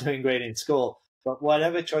he's not doing great in school, but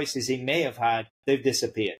whatever choices he may have had, they've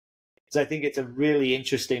disappeared. So I think it's a really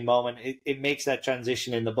interesting moment. It makes that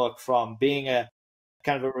transition in the book from being a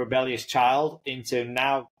kind of a rebellious child into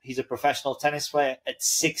now he's a professional tennis player at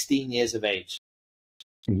 16 years of age.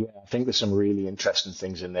 Yeah, I think there's some really interesting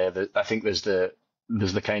things in there. I think there's the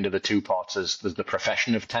kind of the two parts. There's the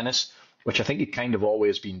profession of tennis, which I think you've kind of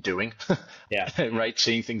always been doing. Yeah. Right.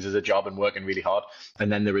 Seeing things as a job and working really hard.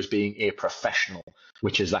 And then there is being a professional,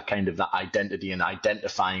 which is that kind of that identity and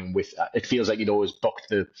identifying with, it feels like you'd always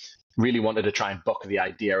really wanted to try and buck the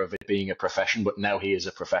idea of it being a profession, but now he is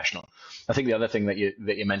a professional. I think the other thing that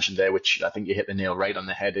you mentioned there, which I think you hit the nail right on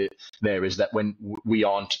the head there, is that when we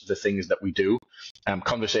aren't the things that we do,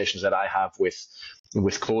 conversations that I have with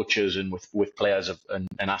coaches and with players and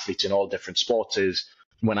athletes in all different sports is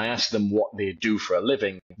when I ask them what they do for a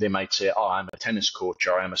living, they might say, oh, I'm a tennis coach,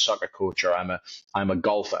 or I'm a soccer coach, or I'm a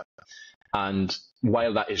golfer. And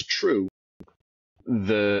while that is true,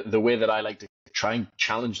 the way that I like to try and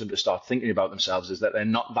challenge them to start thinking about themselves is that they're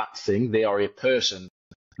not that thing. They are a person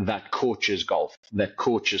that coaches golf, that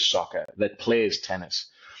coaches soccer, that plays tennis,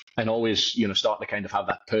 and always, start to kind of have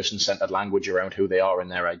that person-centered language around who they are and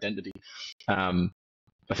their identity.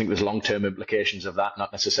 I think there's long-term implications of that,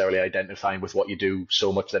 not necessarily identifying with what you do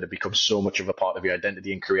so much that it becomes so much of a part of your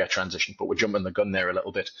identity and career transition, but we're jumping the gun there a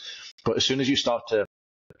little bit. But as soon as you start to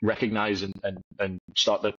recognize and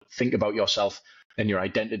start to think about yourself and your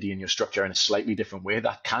identity and your structure in a slightly different way,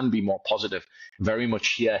 that can be more positive. Very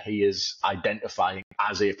much here, he is identifying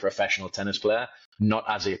as a professional tennis player, not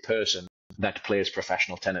as a person that plays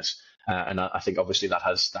professional tennis. And I think obviously that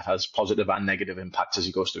has positive and negative impacts as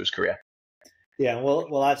he goes through his career. Yeah,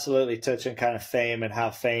 we'll absolutely touch on kind of fame and how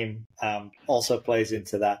fame also plays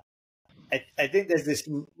into that. I think there's this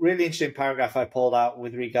really interesting paragraph I pulled out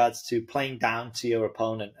with regards to playing down to your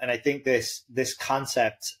opponent. And I think this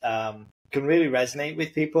concept can really resonate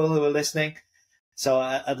with people who are listening. So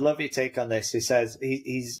I'd love your take on this. He says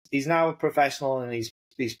he's now a professional and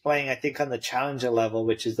he's playing, I think, on the challenger level,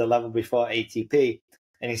 which is the level before ATP.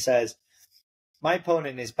 And he says, my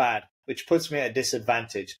opponent is bad, which puts me at a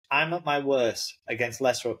disadvantage. I'm at my worst against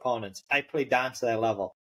lesser opponents. I play down to their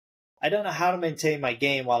level. I don't know how to maintain my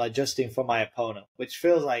game while adjusting for my opponent, which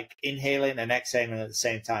feels like inhaling and exhaling at the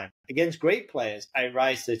same time. Against great players, I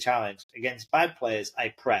rise to the challenge. Against bad players,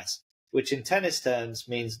 I press, which in tennis terms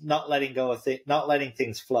means not letting go of not letting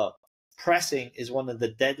things flow. Pressing is one of the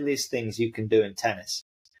deadliest things you can do in tennis.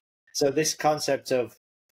 So this concept of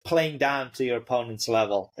playing down to your opponent's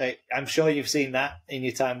level, I'm sure you've seen that in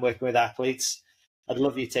your time working with athletes. I'd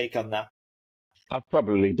love your take on that. I've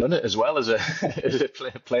probably done it as well as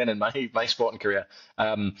playing in my sporting career.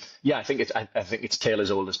 Yeah, I think it's tale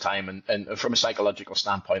as old as time, and from a psychological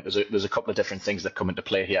standpoint, there's a couple of different things that come into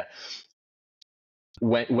play here.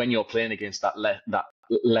 When you're playing against that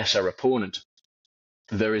lesser opponent,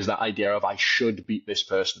 there is that idea of I should beat this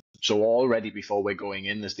person. So already before we're going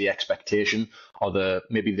in, there's the expectation or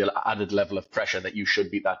maybe the added level of pressure that you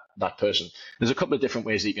should beat that person. There's a couple of different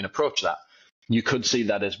ways that you can approach that. You could see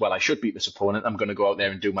that as, well, I should beat this opponent. I'm going to go out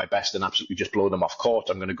there and do my best and absolutely just blow them off court.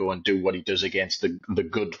 I'm going to go and do what he does against the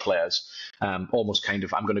good players. Almost kind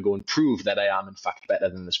of, I'm going to go and prove that I am, in fact, better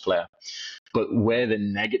than this player. But where the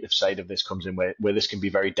negative side of this comes in, where this can be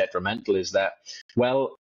very detrimental, is that,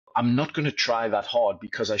 well, I'm not going to try that hard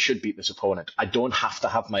because I should beat this opponent. I don't have to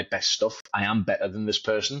have my best stuff. I am better than this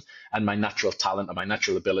person, and my natural talent and my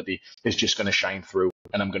natural ability is just going to shine through,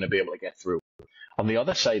 and I'm going to be able to get through. On the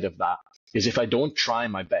other side of that is, if I don't try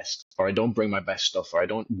my best, or I don't bring my best stuff, or I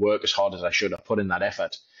don't work as hard as I should, or put in that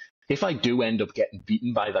effort, if I do end up getting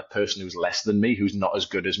beaten by that person who's less than me, who's not as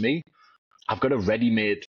good as me, I've got a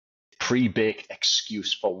ready-made, pre-baked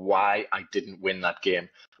excuse for why I didn't win that game.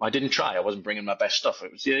 I didn't try. I wasn't bringing my best stuff.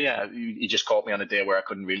 It was, you just caught me on a day where I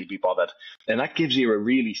couldn't really be bothered. And that gives you a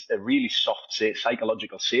really soft,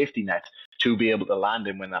 psychological safety net to be able to land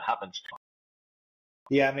in when that happens.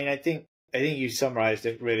 Yeah, I mean, I think you summarized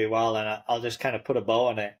it really well, and I'll just kind of put a bow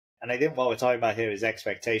on it. And I think what we're talking about here is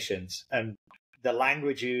expectations, and the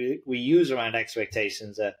language we use around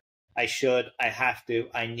expectations are, I should, I have to,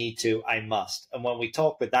 I need to, I must. And when we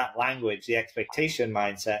talk with that language, the expectation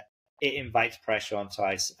mindset, it invites pressure onto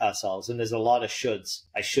ourselves. And there's a lot of shoulds.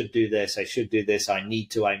 I should do this, I need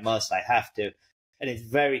to, I must, I have to. And it's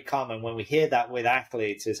very common when we hear that with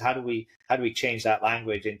athletes, is how do we change that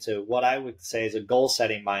language into what I would say is a goal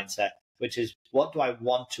setting mindset, which is, what do I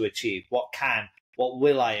want to achieve? What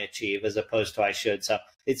will I achieve, as opposed to I should? So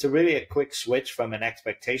it's really a quick switch from an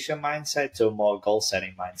expectation mindset to a more goal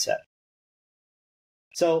setting mindset.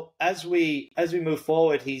 So as we move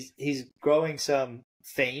forward, he's growing some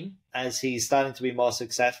fame as he's starting to be more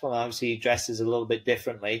successful. And obviously he dresses a little bit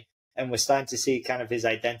differently, and we're starting to see kind of his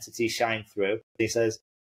identity shine through. He says,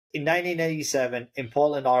 in 1987, in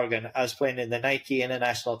Portland, Oregon, I was playing in the Nike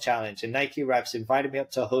International Challenge, and Nike reps invited me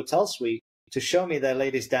up to a hotel suite to show me their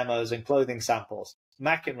latest demos and clothing samples.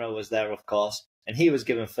 McEnroe was there, of course, and he was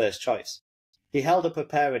given first choice. He held up a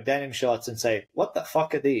pair of denim shorts and said, "What the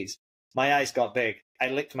fuck are these?" My eyes got big. I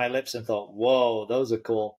licked my lips and thought, whoa, those are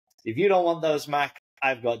cool. If you don't want those, Mac,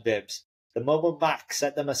 I've got dibs. The moment Mac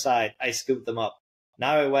set them aside, I scooped them up.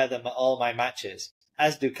 Now I wear them at all my matches,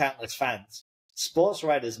 as do countless fans. Sports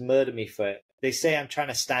writers murder me for it. They say I'm trying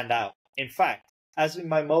to stand out. In fact, as with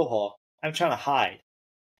my mohawk, I'm trying to hide.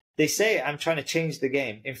 They say I'm trying to change the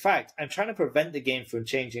game. In fact, I'm trying to prevent the game from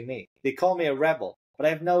changing me. They call me a rebel, but I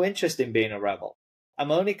have no interest in being a rebel.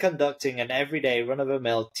 I'm only conducting an everyday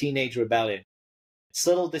run-of-the-mill teenage rebellion.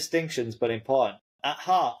 Subtle distinctions, but important. At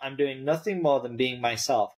heart, I'm doing nothing more than being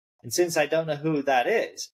myself. And since I don't know who that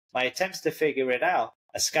is, my attempts to figure it out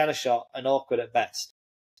are scattershot and awkward at best,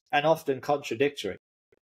 and often contradictory.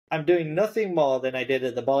 I'm doing nothing more than I did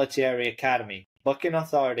at the Bollettieri Academy, bucking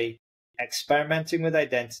authority, experimenting with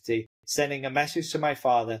identity, sending a message to my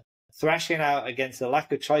father, thrashing out against the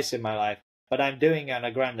lack of choice in my life, but I'm doing it on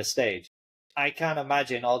a grander stage. I can't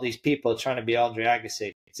imagine all these people trying to be Andre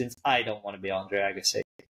Agassi, since I don't want to be Andre Agassi.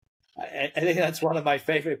 I think that's one of my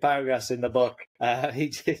favorite paragraphs in the book.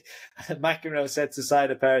 McEnroe sets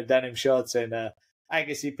aside a pair of denim shorts, and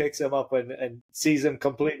Agassi picks them up and sees them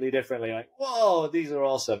completely differently. Like, whoa, these are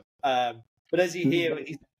awesome. But as you hear,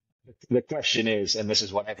 the question is, and this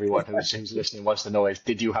is what everyone who's listening wants to know, is,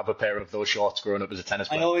 did you have a pair of those shorts growing up as a tennis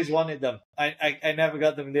player? I always wanted them. I never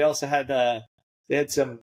got them. They also had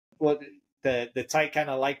some the tight kind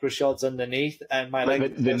of lycra shorts underneath, and my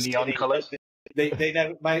legs the neon colors. They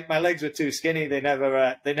never. My legs were too skinny. They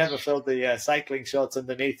never filled the cycling shorts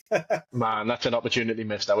underneath. Man, that's an opportunity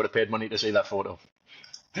missed. I would have paid money to see that photo.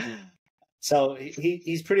 So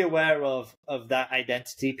he's pretty aware of that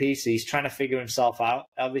identity piece. He's trying to figure himself out.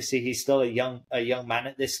 Obviously, he's still a young man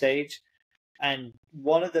at this stage. And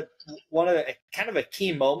one of the kind of a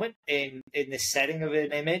key moment in the setting of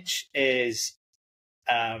an image is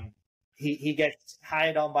he gets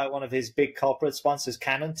hired on by one of his big corporate sponsors,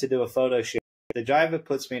 Canon, to do a photo shoot. The driver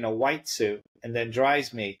puts me in a white suit and then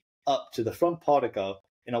drives me up to the front portico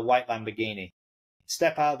in a white Lamborghini.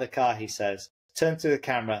 Step out of the car, he says. Turn to the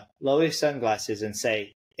camera, lower your sunglasses and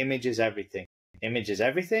say, "Image is everything." Image is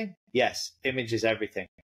everything? Yes, image is everything.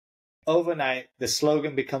 Overnight, the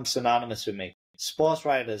slogan becomes synonymous with me. Sports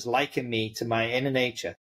writers liken me to my inner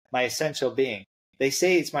nature, my essential being. They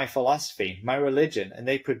say it's my philosophy, my religion, and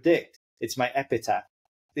they predict it's my epitaph.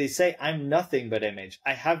 They say I'm nothing but image.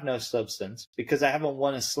 I have no substance because I haven't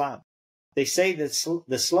won a slam. They say that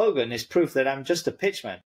the slogan is proof that I'm just a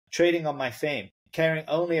pitchman, trading on my fame, caring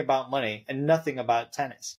only about money and nothing about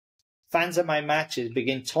tennis. Fans at my matches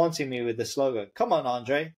begin taunting me with the slogan, "Come on,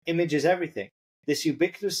 Andre, image is everything." This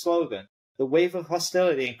ubiquitous slogan, the wave of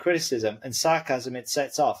hostility and criticism and sarcasm it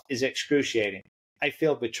sets off, is excruciating. I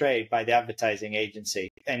feel betrayed by the advertising agency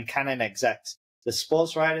and Canon execs. The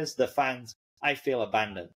sports writers, the fans, I feel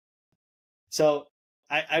abandoned. So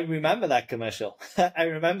I remember that commercial. I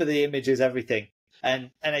remember the images, everything.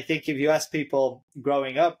 And I think if you ask people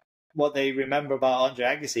growing up what they remember about Andre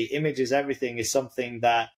Agassi, images, everything is something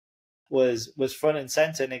that was front and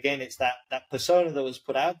center. And again, it's that persona that was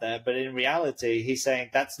put out there. But in reality, he's saying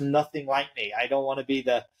that's nothing like me. I don't want to be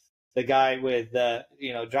the guy with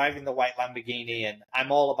driving the white Lamborghini, and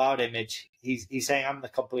I'm all about image. He's saying I'm the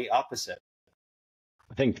complete opposite.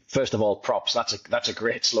 I think, first of all, props. That's a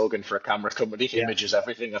great slogan for a camera company. Yeah. Image is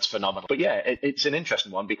everything. That's phenomenal. But yeah, it's an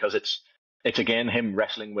interesting one because it's again him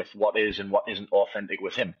wrestling with what is and what isn't authentic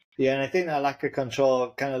with him. Yeah, and I think that lack of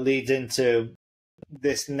control kind of leads into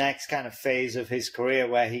this next kind of phase of his career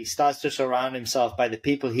where he starts to surround himself by the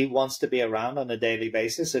people he wants to be around on a daily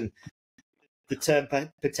basis. And the term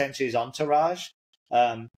potentially is entourage.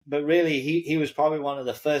 But really, he was probably one of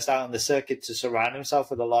the first out on the circuit to surround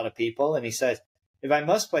himself with a lot of people. And he said, if I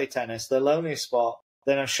must play tennis, the loneliest sport,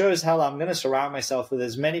 then I'm sure as hell I'm going to surround myself with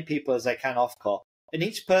as many people as I can off court. And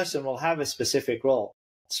each person will have a specific role.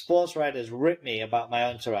 Sports writers rip me about my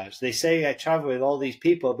entourage. They say I travel with all these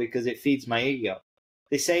people because it feeds my ego.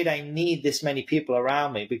 They say that I need this many people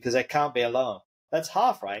around me because I can't be alone. That's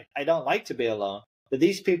half right. I don't like to be alone. But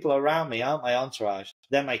these people around me aren't my entourage.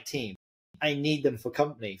 They're my team. I need them for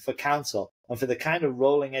company, for counsel, and for the kind of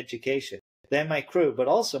rolling education. They're my crew, but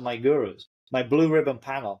also my gurus, my blue ribbon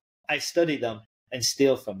panel. I study them and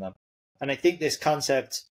steal from them. And I think this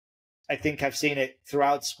concept, I think I've seen it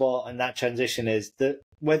throughout sport, and that transition is that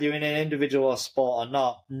whether you're in an individual sport or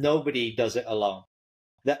not, nobody does it alone.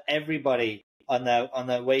 That everybody on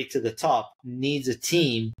their way to the top needs a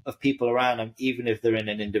team of people around them, even if they're in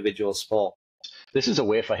an individual sport. This is a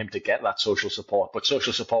way for him to get that social support, but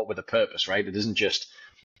social support with a purpose, right?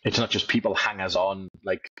 It's not just people hangers on,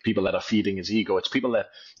 like people that are feeding his ego. It's people that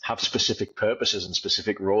have specific purposes and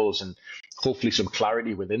specific roles, and hopefully some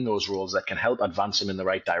clarity within those roles that can help advance him in the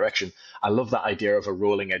right direction. I love that idea of a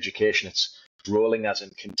rolling education. It's rolling as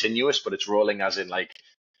in continuous, but it's rolling as in like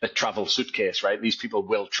a travel suitcase, right? These people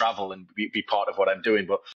will travel and be part of what I'm doing,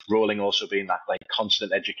 but rolling also being that like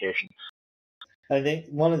constant education. I think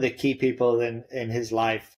one of the key people in his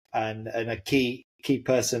life and a key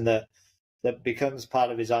person that becomes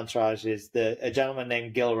part of his entourage is a gentleman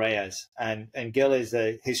named Gil Reyes. And Gil is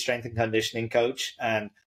his strength and conditioning coach. And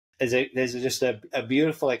there's just a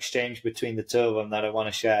beautiful exchange between the two of them that I want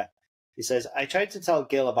to share. He says, I tried to tell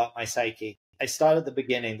Gil about my psyche. I start at the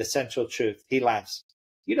beginning, the central truth. He laughs.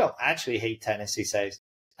 You don't actually hate tennis, he says.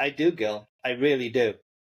 I do, Gil. I really do.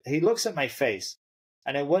 He looks at my face,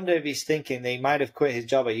 and I wonder if he's thinking that he might have quit his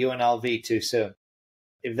job at UNLV too soon.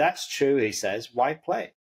 If that's true, he says, why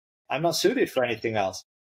play? I'm not suited for anything else.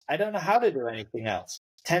 I don't know how to do anything else.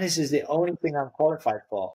 Tennis is the only thing I'm qualified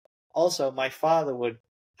for. Also, my father would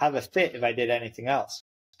have a fit if I did anything else.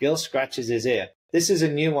 Gil scratches his ear. This is a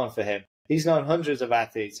new one for him. He's known hundreds of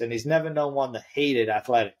athletes, and he's never known one that hated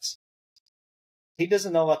athletics. He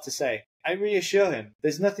doesn't know what to say. I reassure him,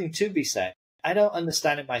 there's nothing to be said. I don't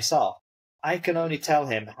understand it myself. I can only tell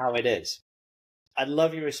him how it is. I'd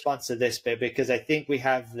love your response to this bit, because I think we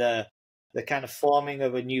have the kind of forming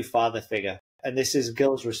of a new father figure. And this is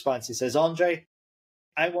Gil's response. He says, Andre,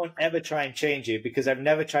 I won't ever try and change you because I've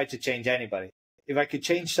never tried to change anybody. If I could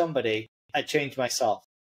change somebody, I'd change myself.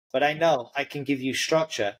 But I know I can give you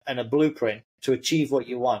structure and a blueprint to achieve what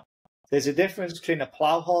you want. There's a difference between a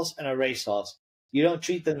plow horse and a racehorse. You don't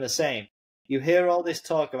treat them the same. You hear all this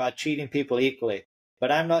talk about treating people equally,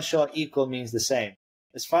 but I'm not sure equal means the same.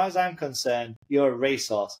 As far as I'm concerned, you're a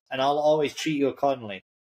racehorse, and I'll always treat you accordingly.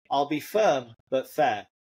 I'll be firm, but fair.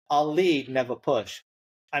 I'll lead, never push.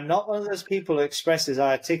 I'm not one of those people who expresses or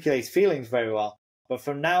articulates feelings very well, but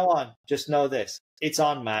from now on, just know this. It's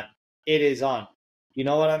on, man. It is on. You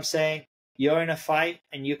know what I'm saying? You're in a fight,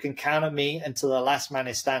 and you can count on me until the last man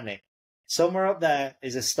is standing. Somewhere up there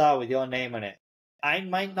is a star with your name on it. I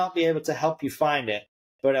might not be able to help you find it,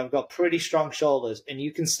 but I've got pretty strong shoulders, and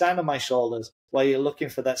you can stand on my shoulders while you're looking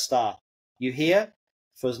for that star. You hear?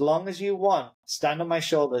 For as long as you want, stand on my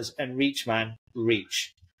shoulders and reach, man,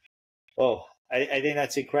 reach. Oh, I think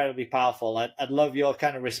that's incredibly powerful. I'd love your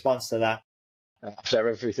kind of response to that. After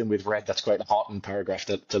everything we've read, that's quite a heartening paragraph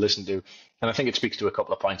to listen to. And I think it speaks to a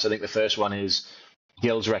couple of points. I think the first one is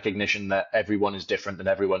Gil's recognition that everyone is different and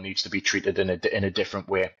everyone needs to be treated in a different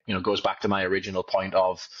way. You know, goes back to my original point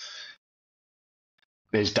of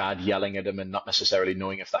his dad yelling at him and not necessarily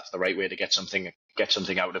knowing if that's the right way to get something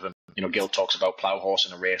out of him. You know, Gil talks about plow horse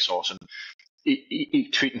and a racehorse, and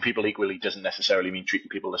treating people equally doesn't necessarily mean treating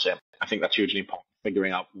people the same. I think that's hugely important.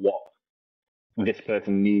 Figuring out this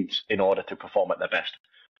person needs in order to perform at their best.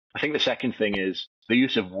 I think the second thing is the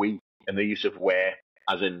use of we and the use of where,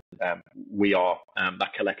 as in we are,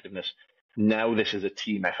 that collectiveness. Now this is a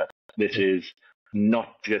team effort. This is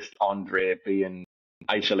not just Andre being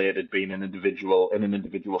isolated, being an individual in an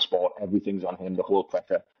individual sport. Everything's on him, the whole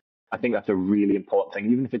pressure. I think that's a really important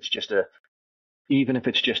thing, even if it's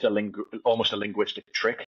just almost a linguistic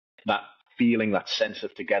trick. That feeling, that sense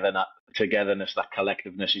of togetherness, that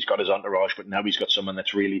collectiveness. He's got his entourage, but now he's got someone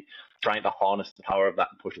that's really trying to harness the power of that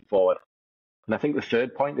and push it forward. And I think the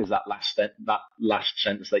third point is that last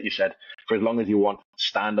sentence that you said, for as long as you want,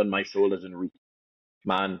 stand on my shoulders and reach.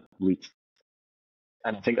 Man, reach.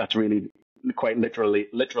 And I think that's really quite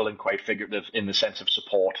literal and quite figurative in the sense of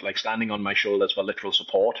support, like standing on my shoulders for literal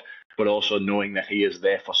support, but also knowing that he is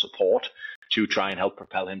there for support to try and help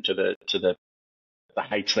propel him to the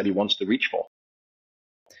heights that he wants to reach for.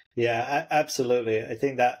 Yeah, absolutely. I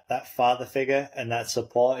think that father figure and that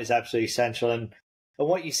support is absolutely essential. And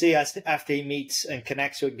what you see after he meets and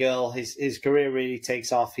connects with Girl, his career really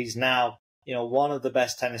takes off. He's now, one of the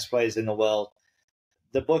best tennis players in the world.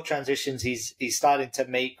 The book transitions. He's starting to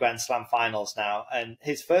make Grand Slam finals now. And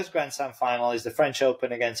his first Grand Slam final is the French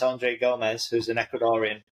Open against Andre Gomez, who's an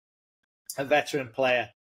Ecuadorian, a veteran player.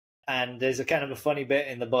 And there's a kind of a funny bit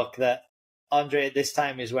in the book that Andre at this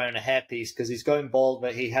time is wearing a hairpiece because he's going bald,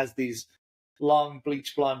 but he has these long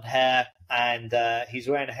bleach blonde hair and he's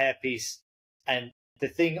wearing a hairpiece. And the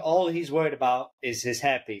thing, all he's worried about is his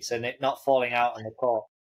hairpiece and it not falling out on the court.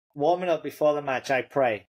 Warming up before the match, I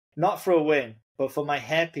pray, not for a win, but for my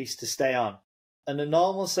hairpiece to stay on. Under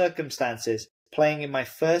normal circumstances, playing in my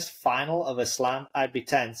first final of a slam, I'd be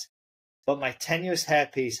tense, but my tenuous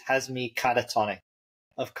hairpiece has me catatonic.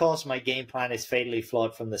 Of course, my game plan is fatally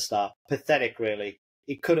flawed from the start. Pathetic, really.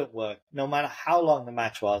 It couldn't work, no matter how long the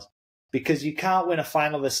match was, because you can't win a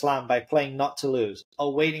final of a slam by playing not to lose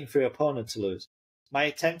or waiting for your opponent to lose. My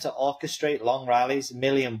attempt to orchestrate long rallies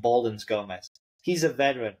merely emboldens Gomez. He's a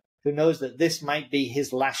veteran who knows that this might be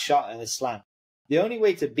his last shot at a slam. The only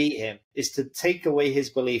way to beat him is to take away his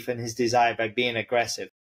belief and his desire by being aggressive.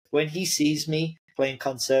 When he sees me playing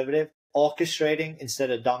conservative, orchestrating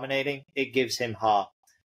instead of dominating, it gives him heart.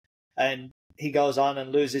 And he goes on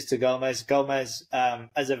and loses to Gomez. Gomez,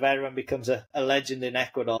 as a veteran, becomes a legend in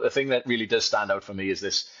Ecuador. The thing that really does stand out for me is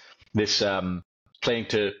this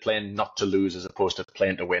playing not to lose as opposed to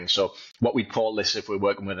playing to win. So what we'd call this, if we're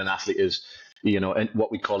working with an athlete, is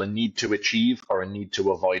what we call a need to achieve or a need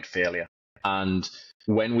to avoid failure. And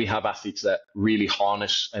when we have athletes that really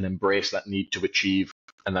harness and embrace that need to achieve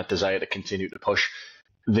and that desire to continue to push,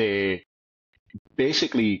 they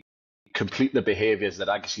basically complete the behaviors that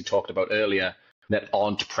Agassi talked about earlier that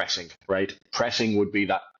aren't pressing, right? Pressing would be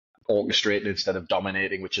that orchestrating instead of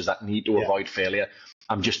dominating, which is that need to avoid failure.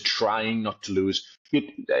 I'm just trying not to lose.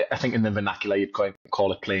 I think in the vernacular, you'd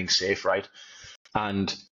call it playing safe, right?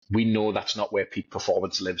 And we know that's not where peak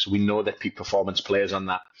performance lives. We know that peak performance plays on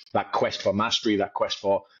that quest for mastery, that quest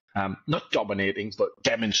for not dominating, but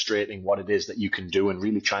demonstrating what it is that you can do and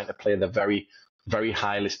really trying to play the very, very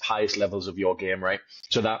highest levels of your game, right?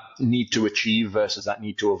 So that need to achieve versus that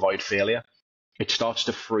need to avoid failure, it starts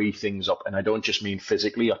to free things up. And I don't just mean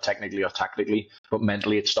physically or technically or tactically, but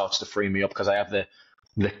mentally it starts to free me up because I have the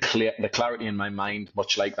clarity in my mind,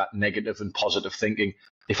 much like that negative and positive thinking.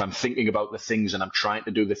 If I'm thinking about the things and I'm trying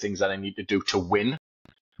to do the things that I need to do to win,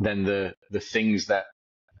 then the things that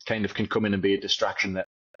kind of can come in and be a distraction that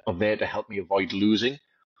are there to help me avoid losing,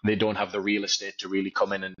 they don't have the real estate to really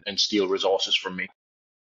come in and steal resources from me.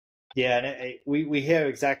 Yeah, and we hear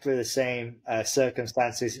exactly the same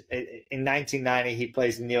circumstances. In 1990, he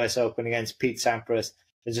plays in the US Open against Pete Sampras.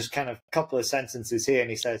 There's just kind of a couple of sentences here, and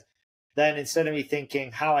he says, then instead of me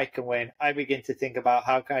thinking how I can win, I begin to think about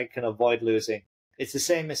how I can avoid losing. It's the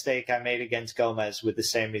same mistake I made against Gomez with the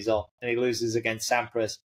same result, and he loses against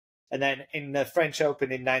Sampras. And then in the French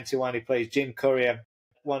Open in 91, he plays Jim Courier,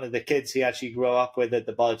 one of the kids he actually grew up with at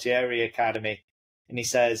the Bolgheri Academy. And he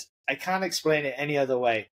says, I can't explain it any other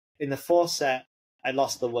way. In the fourth set, I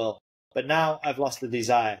lost the will, but now I've lost the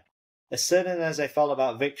desire. As certain as I felt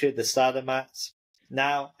about victory at the start of the match,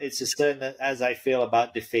 now it's as certain as I feel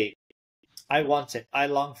about defeat. I want it. I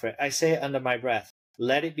long for it. I say it under my breath.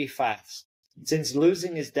 Let it be fast. Since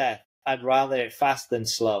losing is death, I'd rather it fast than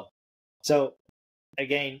slow. So,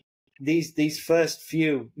 again, these first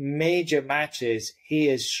few major matches, he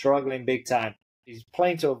is struggling big time. He's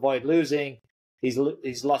playing to avoid losing. He's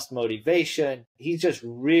lost motivation. He's just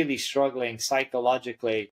really struggling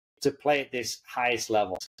psychologically to play at this highest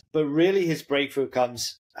level. But really his breakthrough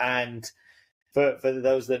comes, and for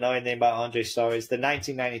those that know anything about Andre's story, it's the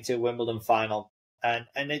 1992 Wimbledon final. And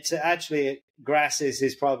it's actually, grass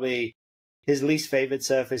is probably his least favorite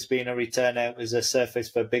surface, being a returner. It was a surface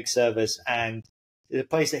for big servers, and the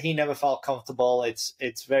place that he never felt comfortable.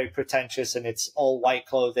 It's very pretentious, and it's all white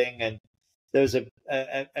clothing. And there was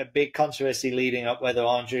a big controversy leading up whether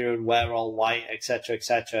Andre would wear all white, etc.,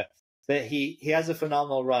 etc. But he has a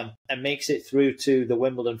phenomenal run and makes it through to the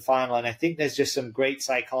Wimbledon final. And I think there's just some great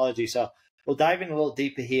psychology. So we'll dive in a little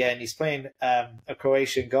deeper here. And he's playing a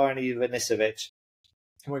Croatian, Goran Ivanisevic.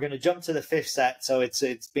 And we're going to jump to the fifth set. So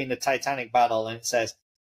it's been a titanic battle. And it says,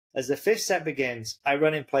 as the fifth set begins, I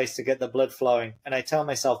run in place to get the blood flowing. And I tell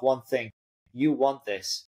myself one thing: you want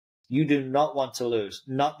this. You do not want to lose.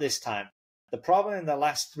 Not this time. The problem in the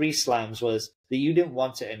last 3 slams was that you didn't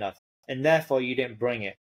want it enough, and therefore you didn't bring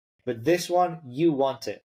it. But this one, you want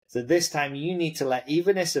it. So this time you need to let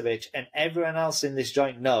Ivanisevic and everyone else in this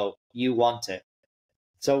joint know you want it.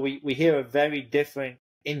 So we hear a very different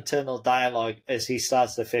internal dialogue as he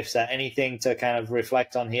starts the fifth set. Anything to kind of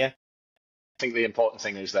reflect on here? I think the important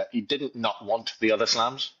thing is that he didn't not want the other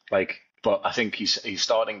slams, but I think he's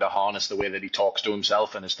starting to harness the way that he talks to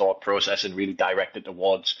himself and his thought process and really direct it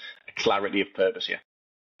towards a clarity of purpose here.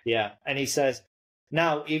 Yeah, and he says,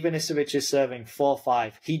 now Ivanisevic is serving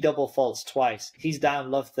 4-5. He double faults twice. He's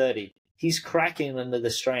down love 30. He's cracking under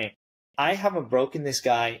the strain. I haven't broken this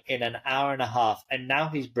guy in an hour and a half, and now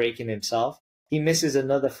he's breaking himself. He misses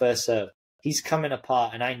another first serve. He's coming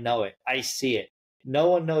apart, and I know it. I see it. No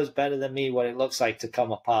one knows better than me what it looks like to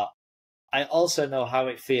come apart. I also know how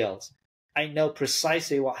it feels. I know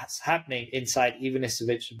precisely what's happening inside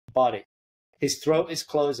Ivanisevic's body. His throat is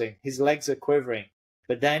closing. His legs are quivering.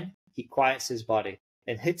 But then he quiets his body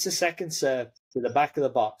and hits a second serve to the back of the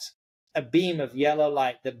box. A beam of yellow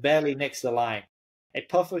light that barely nicks the line. A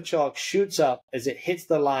puff of chalk shoots up as it hits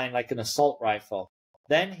the line like an assault rifle.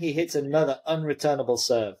 Then he hits another unreturnable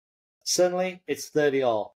serve. Suddenly, it's 30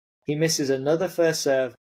 all. He misses another first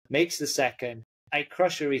serve, makes the second. I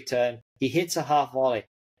crush a return. He hits a half volley.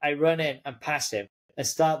 I run in and pass him and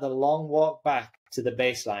start the long walk back to the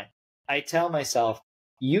baseline. I tell myself,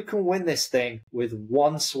 you can win this thing with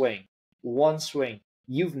one swing. One swing.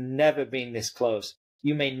 You've never been this close.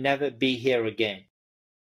 You may never be here again.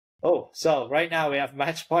 Oh, so right now we have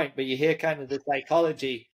match point, but you hear kind of the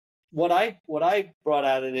psychology. What I brought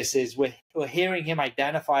out of this is we're hearing him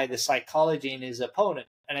identify the psychology in his opponent.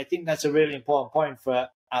 And I think that's a really important point for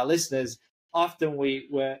our listeners. Often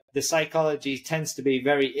the psychology tends to be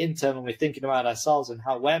very internal. We're thinking about ourselves and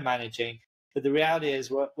how we're managing. But the reality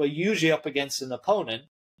is we're usually up against an opponent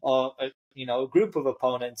or a group of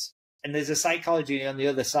opponents, and there's a psychology on the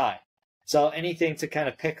other side. So anything to kind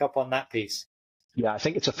of pick up on that piece? Yeah, I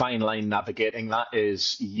think it's a fine line navigating that.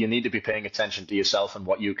 Is you need to be paying attention to yourself and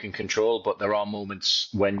what you can control, but there are moments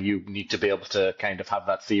when you need to be able to kind of have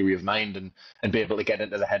that theory of mind and be able to get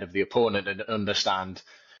into the head of the opponent and understand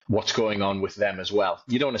what's going on with them as well.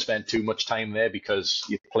 You don't want to spend too much time there because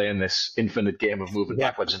you're playing this infinite game of moving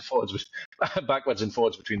backwards and forwards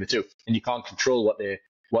between the two, and you can't control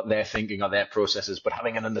what they're thinking or their processes. But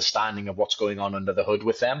having an understanding of what's going on under the hood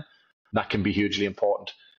with them, that can be hugely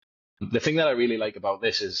important. The thing that I really like about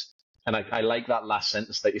this is, and I like that last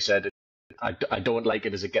sentence that you said, I don't like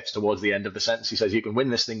it as it gets towards the end of the sentence. He says, you can win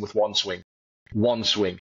this thing with one swing. One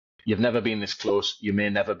swing. You've never been this close. You may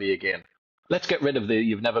never be again. Let's get rid of the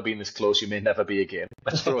you've never been this close. You may never be again.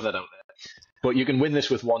 Let's throw that out there. But you can win this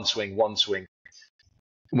with one swing, one swing.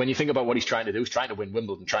 When you think about what he's trying to do, he's trying to win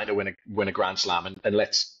Wimbledon, trying to win a Grand Slam. And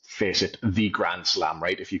let's face it, the Grand Slam,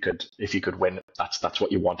 right? If you could win, that's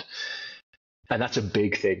what you want. And that's a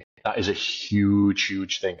big thing. That is a huge,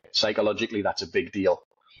 huge thing. Psychologically, that's a big deal.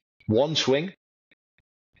 One swing,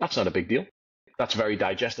 that's not a big deal. That's very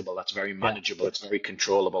digestible. That's very manageable. It's very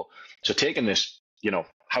controllable. So taking this,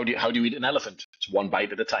 how do you eat an elephant? It's one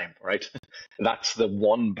bite at a time, right? That's the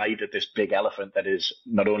one bite at this big elephant that is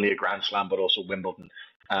not only a Grand Slam, but also Wimbledon.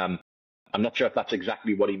 I'm not sure if that's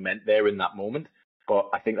exactly what he meant there in that moment, but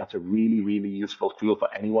I think that's a really, really useful tool for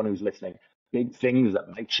anyone who's listening. Big things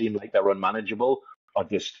that might seem like they're unmanageable or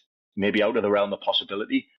just maybe out of the realm of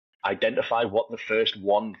possibility. Identify what the first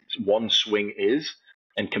one swing is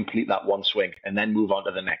and complete that one swing, and then move on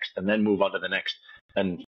to the next, and then move on to the next.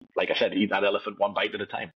 And like I said, eat that elephant one bite at a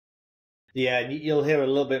time. Yeah, and you'll hear a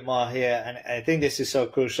little bit more here, and I think this is so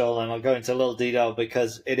crucial, and I'll go into a little detail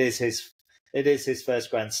because it is his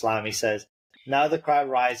first Grand Slam. He says, now the crowd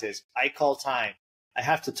rises. I call time. I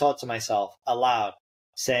have to talk to myself aloud,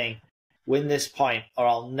 saying, win this point or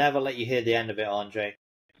I'll never let you hear the end of it, Andre.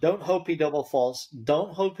 Don't hope he double faults.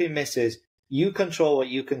 Don't hope he misses. You control what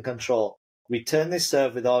you can control. Return this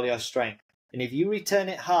serve with all your strength. And if you return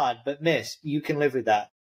it hard but miss, you can live with that.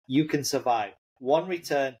 You can survive. one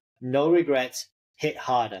return, no regrets, hit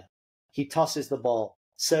harder. He tosses the ball,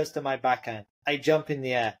 serves to my backhand. I jump in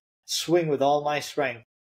the air, swing with all my strength,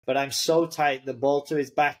 but I'm so tight the ball to his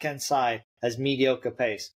backhand side has mediocre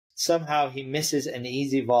pace. Somehow he misses an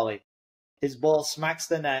easy volley. His ball smacks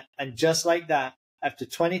the net, and just like that, after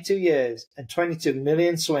 22 years and 22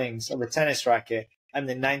 million swings of a tennis racket, I'm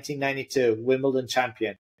the 1992 Wimbledon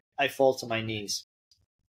champion. I fall to my knees.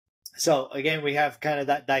 So again, we have kind of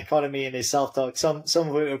that dichotomy in his self-talk. Some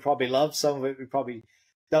of it we probably love, some of it we probably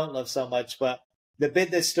don't love so much. But the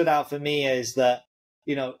bit that stood out for me is that,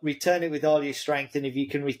 you know, return it with all your strength, and if you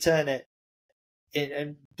can return it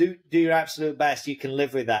and do your absolute best, you can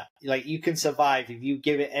live with that. Like, you can survive. If you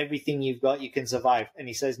give it everything you've got, you can survive. And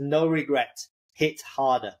he says, no regrets, hit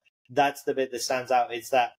harder. That's the bit that stands out. It's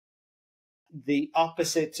that the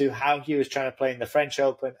opposite to how he was trying to play in the French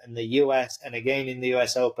Open and the US, and again in the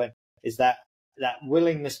US Open, is that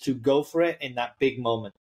willingness to go for it in that big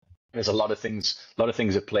moment. There's a lot of things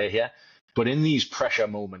at play here. But in these pressure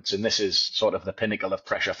moments, and this is sort of the pinnacle of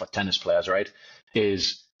pressure for tennis players, right,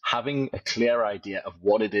 is having a clear idea of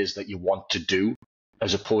what it is that you want to do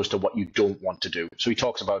as opposed to what you don't want to do. So he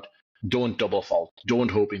talks about don't double fault, don't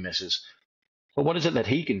hope he misses. But what is it that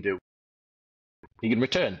he can do? He can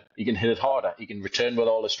return. He can hit it harder. He can return with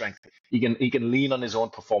all his strength. He can lean on his own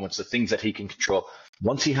performance, the things that he can control.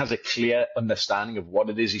 Once he has a clear understanding of what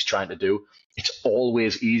it is he's trying to do, it's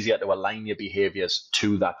always easier to align your behaviors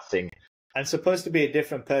to that thing. I'm supposed to be a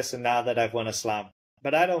different person now that I've won a slam,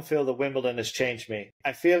 but I don't feel that Wimbledon has changed me.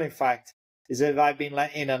 I feel, in fact, as if I've been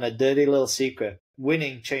let in on a dirty little secret.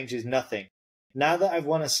 Winning changes nothing. Now that I've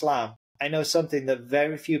won a slam, I know something that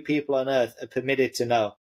very few people on earth are permitted to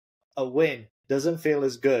know. A win doesn't feel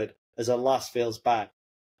as good as a loss feels bad.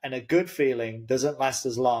 And a good feeling doesn't last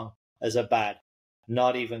as long as a bad.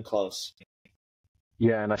 Not even close.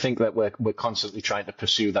 Yeah, and I think that we're constantly trying to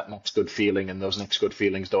pursue that next good feeling, and those next good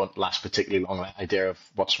feelings don't last particularly long. That idea of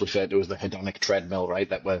what's referred to as the hedonic treadmill, right?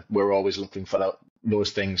 That we're always looking for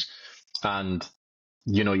those things. And,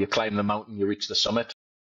 you know, you climb the mountain, you reach the summit.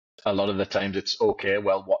 A lot of the times it's, okay,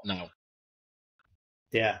 well, what now?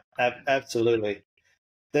 Yeah, absolutely.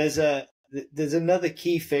 There's another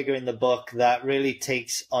key figure in the book that really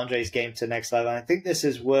takes Andre's game to the next level. And I think this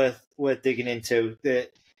is worth digging into.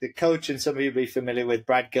 The coach, and some of you will be familiar with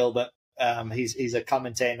Brad Gilbert. He's a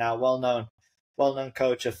commentator now, well-known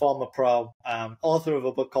coach, a former pro, author of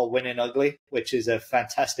a book called Winning Ugly, which is a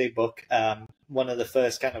fantastic book. One of the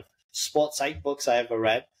first kind of sports psych books I ever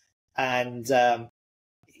read. And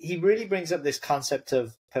he really brings up this concept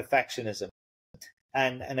of perfectionism.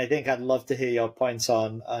 And I think I'd love to hear your points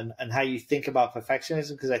on how you think about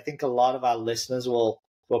perfectionism, because I think a lot of our listeners will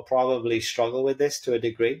probably struggle with this to a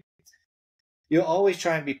degree. You'll always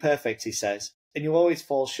try and be perfect, he says, and you always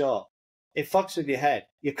fall short. It fucks with your head.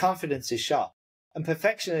 Your confidence is shot. And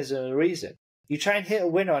perfectionism is a reason. You try and hit a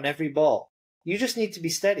winner on every ball. You just need to be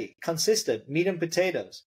steady, consistent, meat and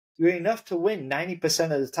potatoes. You're enough to win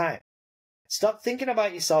 90% of the time. Stop thinking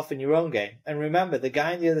about yourself in your own game, and remember the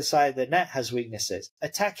guy on the other side of the net has weaknesses.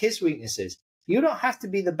 Attack his weaknesses. You don't have to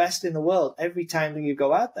be the best in the world every time you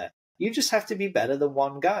go out there. You just have to be better than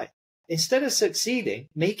one guy. Instead of succeeding,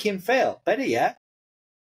 make him fail. Better yet,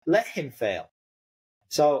 let him fail.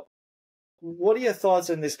 So what are your thoughts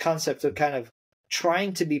on this concept of kind of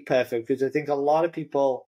trying to be perfect? Because I think a lot of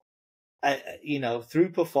people, through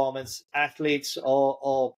performance, athletes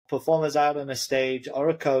or performers out on a stage or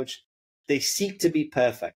a coach, they seek to be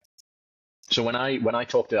perfect. So when I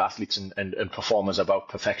talk to athletes and performers about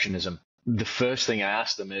perfectionism, the first thing I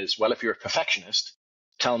ask them is, well, if you're a perfectionist,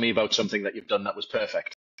 tell me about something that you've done that was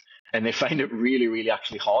perfect. And they find it really, really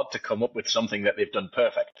actually hard to come up with something that they've done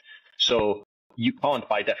perfect. So you can't,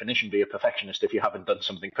 by definition, be a perfectionist if you haven't done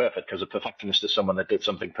something perfect, because a perfectionist is someone that did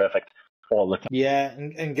something perfect all the time. Yeah,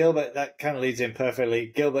 and Gilbert, that kind of leads in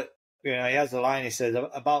perfectly. Gilbert, he has a line, he says,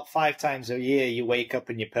 about 5 times a year you wake up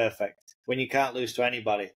and you're perfect, when you can't lose to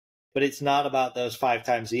anybody. But it's not about those 5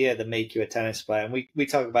 times a year that make you a tennis player. And we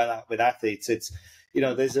talk about that with athletes. It's,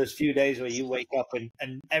 there's those few days where you wake up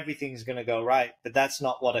and everything's going to go right. But that's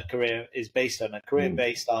not what a career is based on. A career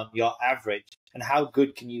based on your average and how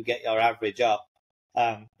good can you get your average up.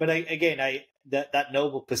 But that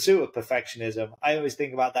noble pursuit of perfectionism, I always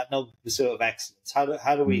think about that noble pursuit of excellence.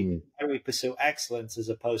 How do we pursue excellence as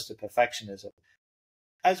opposed to perfectionism?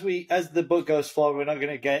 As the book goes forward, we're not going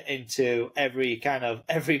to get into every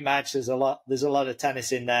match. There's a lot of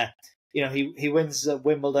tennis in there. He wins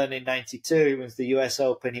Wimbledon in 92. He wins the US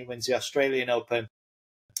Open. He wins the Australian Open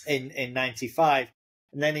in 95.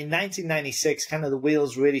 And then in 1996, kind of the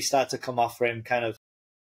wheels really start to come off for him,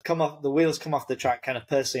 the wheels come off the track kind of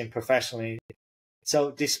personally and professionally. So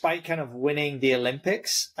despite kind of winning the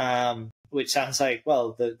Olympics, which sounds like,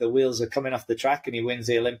 well, the wheels are coming off the track and he wins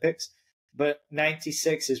the Olympics. But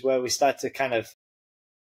 96 is where we start to kind of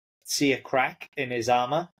see a crack in his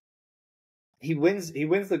armor. He wins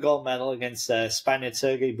the gold medal against Spaniard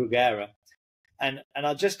Sergei Bruguera. And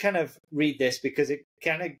I'll just kind of read this because it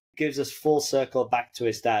kind of gives us full circle back to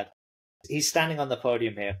his dad. He's standing on the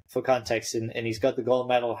podium here for context, and he's got the gold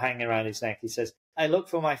medal hanging around his neck. He says, "I look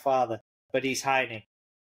for my father, but he's hiding.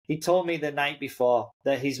 He told me the night before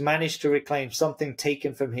that he's managed to reclaim something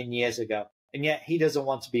taken from him years ago, and yet he doesn't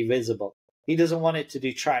want to be visible. He doesn't want it to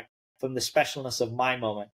detract from the specialness of my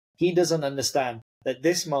moment. He doesn't understand that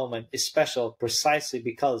this moment is special precisely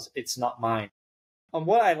because it's not mine." And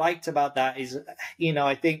what I liked about that is,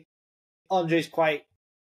 I think Andre's quite,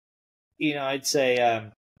 I'd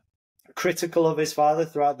say critical of his father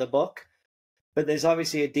throughout the book, but there's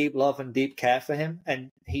obviously a deep love and deep care for him. And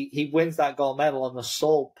he wins that gold medal on the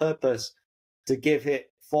sole purpose to give it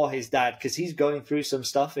for his dad, because he's going through some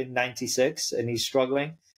stuff in 96 and he's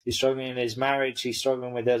struggling. He's struggling in his marriage. He's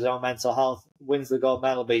struggling with his own mental health, wins the gold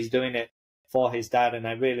medal, but he's doing it for his dad. And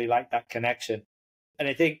I really like that connection. And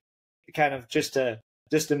I think kind of just to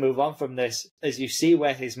move on from this, as you see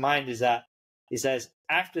where his mind is at, he says,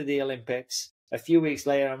 after the Olympics, a few weeks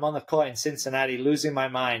later, I'm on the court in Cincinnati, losing my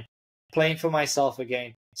mind, playing for myself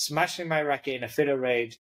again, smashing my racket in a fit of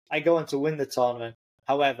rage. I go on to win the tournament,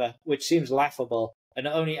 however, which seems laughable and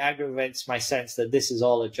only aggravates my sense that this is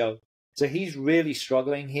all a joke. So he's really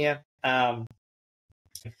struggling here.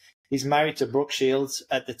 He's married to Brooke Shields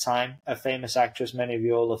at the time, a famous actress many of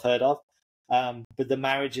you all have heard of. But the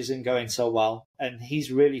marriage isn't going so well, and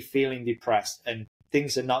he's really feeling depressed, and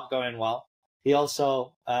things are not going well. He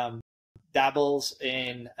also dabbles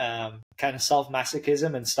in kind of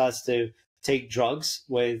self-masochism and starts to take drugs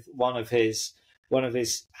with one of his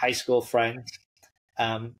high school friends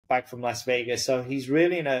back from Las Vegas. So he's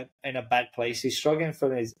really in a bad place. He's struggling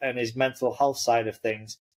from his mental health side of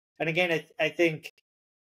things. And again, I think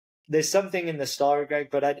there's something in the story, Greg,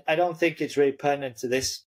 but I don't think it's really pertinent to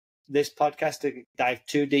this podcast to dive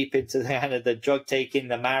too deep into the kind of the drug taking,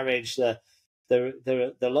 the marriage, the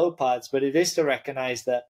low parts. But it is to recognize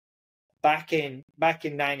that back in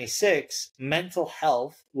 96, mental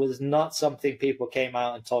health was not something people came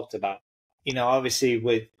out and talked about. Obviously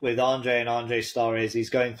with Andre and Andre's stories,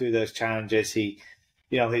 he's going through those challenges.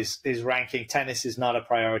 His ranking, tennis is not a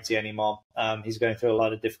priority anymore. He's going through a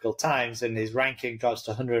lot of difficult times, and his ranking drops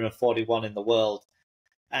to 141 in the world.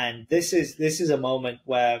 And this is a moment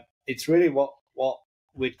where it's really what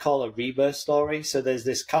we'd call a rebirth story. So there's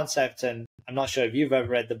this concept, and I'm not sure if you've ever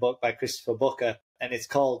read the book by Christopher Booker, and it's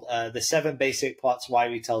called The 7 Basic Plots Why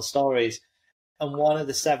We Tell Stories. And one of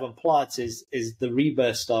the 7 plots is the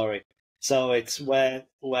rebirth story. So it's where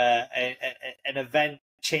an event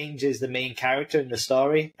changes the main character in the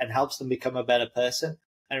story and helps them become a better person.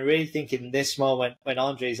 And I really think in this moment, when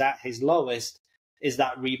Andre is at his lowest, is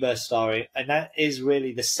that rebirth story. And that is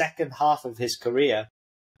really the second half of his career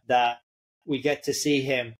that we get to see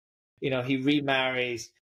him. He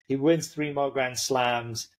remarries, he wins 3 more Grand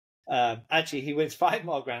Slams. Actually, he wins 5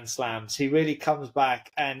 more Grand Slams. He really comes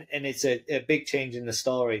back, and it's a big change in the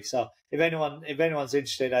story. So if anyone's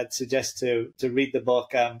interested, I'd suggest to read the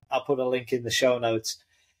book. I'll put a link in the show notes.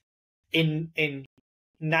 In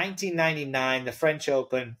 1999, the French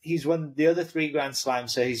Open, he's won the other 3 Grand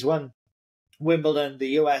Slams. So he's won Wimbledon,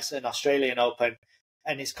 the US and Australian Open,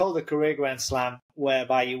 and it's called the Career Grand Slam,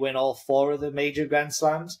 whereby you win all 4 of the major Grand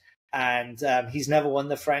Slams. And he's never won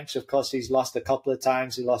the French. Of course, he's lost a couple of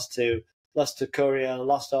times. He lost to Courier,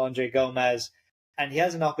 lost to Andre Gomez, and he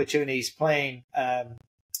has an opportunity. He's playing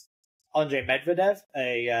Andre Medvedev,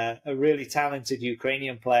 a really talented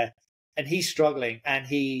Ukrainian player, and he's struggling, and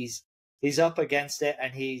he's up against it.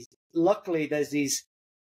 And luckily there's these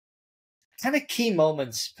kind of key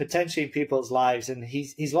moments potentially in people's lives, and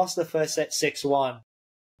he's lost the first set 6-1.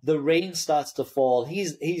 The rain starts to fall.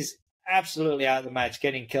 He's absolutely out of the match,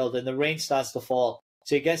 getting killed, and the rain starts to fall.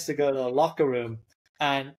 So he gets to go to the locker room,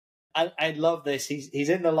 and I love this. He's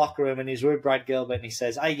in the locker room, and he's with Brad Gilbert, and he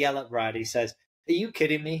says, I yell at Brad. He says, "Are you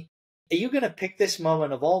kidding me? Are you going to pick this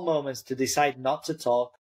moment of all moments to decide not to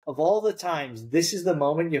talk? Of all the times, this is the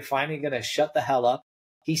moment you're finally going to shut the hell up?"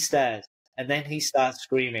 He stares, and then he starts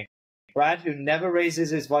screaming. Brad, who never raises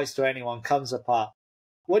his voice to anyone, comes apart.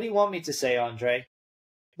 "What do you want me to say, Andre?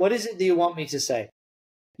 What is it that you want me to say?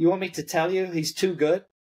 You want me to tell you he's too good?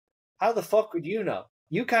 How the fuck would you know?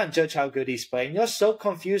 You can't judge how good he's playing. You're so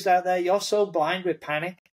confused out there. You're so blind with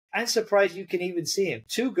panic. I'm surprised you can even see him.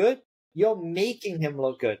 Too good? You're making him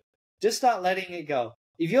look good. Just start letting it go.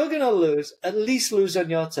 If you're going to lose, at least lose on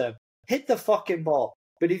your term. hit the fucking ball.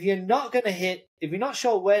 But if you're not going to hit, if you're not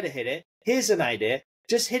sure where to hit it, here's an idea.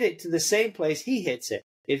 Just hit it to the same place he hits it.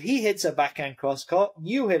 If he hits a backhand cross court,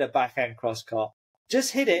 you hit a backhand cross court.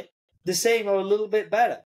 Just hit it the same or a little bit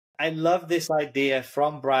better. I love this idea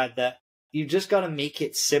from Brad that you've just got to make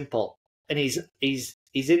it simple. And he's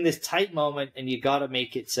in this tight moment, and you got to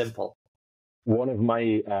make it simple. One of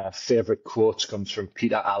my favorite quotes comes from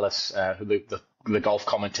Peter Allis, the golf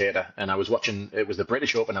commentator. And I was watching, it was the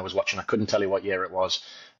British Open I was watching. I couldn't tell you what year it was,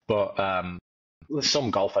 but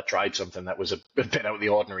some golfer tried something that was a bit out of the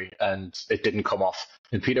ordinary and it didn't come off.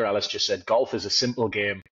 And Peter Allis just said, golf is a simple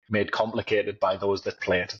game made complicated by those that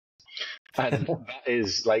play it. And that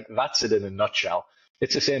is like, that's it in a nutshell.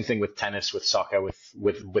 It's the same thing with tennis, with soccer,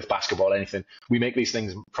 with basketball, anything. We make these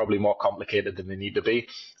things probably more complicated than they need to be.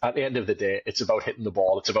 At the end of the day, it's about hitting the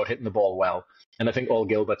ball. It's about hitting the ball well. And I think all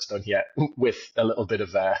Gilbert's done here with a little bit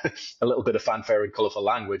of fanfare and colourful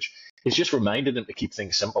language is just reminding them to keep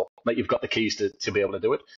things simple. Like, you've got the keys to be able to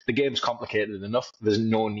do it. The game's complicated enough. There's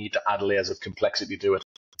no need to add layers of complexity to it.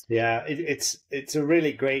 Yeah, it's a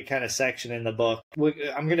really great kind of section in the book.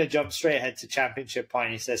 I'm going to jump straight ahead to championship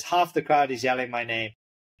point. He says, half the crowd is yelling my name.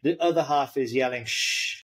 The other half is yelling,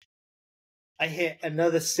 shh. I hit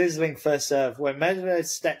another sizzling first serve when Medvedev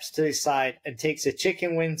steps to his side and takes a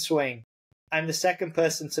chicken wing swing. I'm the second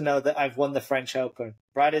person to know that I've won the French Open.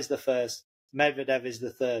 Brad is the first. Medvedev is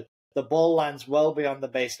the third. The ball lands well beyond the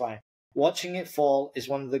baseline. Watching it fall is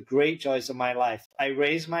one of the great joys of my life. I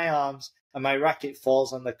raise my arms and my racket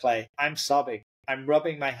falls on the clay. I'm sobbing. I'm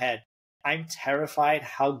rubbing my head. I'm terrified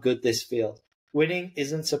how good this feels. Winning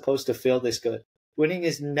isn't supposed to feel this good. Winning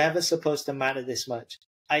is never supposed to matter this much.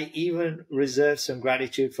 I even reserve some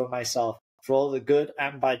gratitude for myself for all the good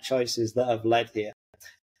and bad choices that have led here.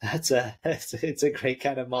 It's a great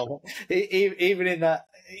kind of moment. Even in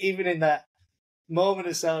that moment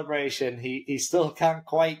of celebration, he still can't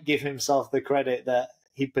quite give himself the credit that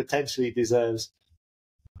he potentially deserves.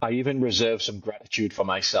 I even reserve some gratitude for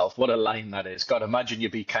myself. What a line that is. God, imagine you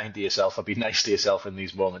be kind to yourself or be nice to yourself in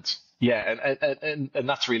these moments. Yeah, and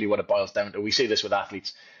that's really what it boils down to. We see this with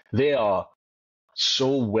athletes. They are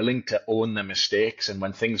so willing to own their mistakes, and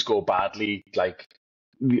when things go badly, like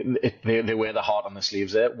they wear the heart on their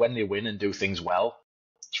sleeves there. When they win and do things well,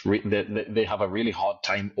 they have a really hard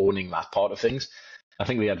time owning that part of things. I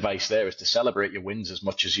think the advice there is to celebrate your wins as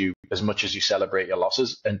much as you celebrate your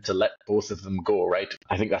losses, and to let both of them go, right?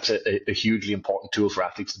 I think that's a hugely important tool for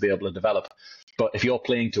athletes to be able to develop. But if you're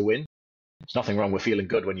playing to win, there's nothing wrong with feeling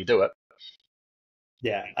good when you do it.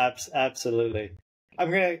 Yeah, absolutely. I'm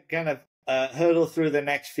going to kind of hurdle through the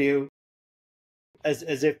next few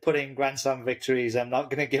as if putting Grand Slam victories. I'm not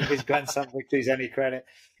going to give his Grand Slam victories any credit.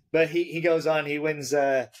 But he goes on, he wins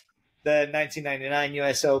the 1999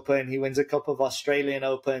 US Open. He wins a couple of Australian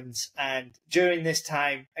Opens. And during this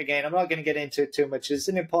time, again, I'm not going to get into it too much. It's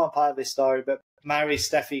an important part of this story, but marries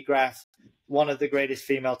Steffi Graf, one of the greatest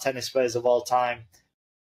female tennis players of all time.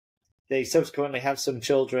 They subsequently have some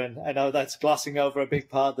children. I know that's glossing over a big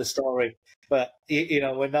part of the story, but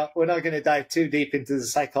we're not going to dive too deep into the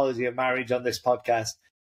psychology of marriage on this podcast.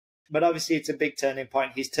 But obviously, it's a big turning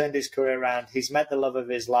point. He's turned his career around. He's met the love of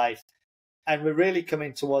his life. And we're really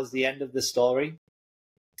coming towards the end of the story.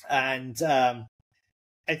 And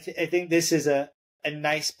I think this is a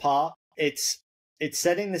nice part. It's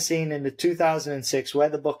setting the scene in the 2006 where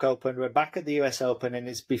the book opened. We're back at the US Open, and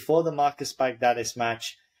it's before the Marcus Baghdadis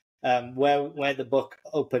match where the book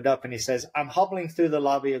opened up. And he says, I'm hobbling through the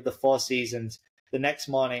lobby of the Four Seasons the next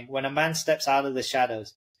morning when a man steps out of the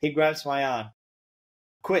shadows. He grabs my arm.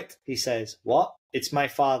 Quit, he says. What? It's my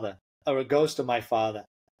father, or a ghost of my father.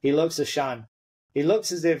 He looks ashamed. He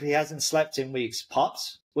looks as if he hasn't slept in weeks.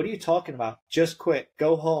 Pops, what are you talking about? Just quit.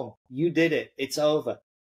 Go home. You did it. It's over.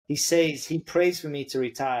 He says he prays for me to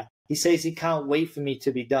retire. He says he can't wait for me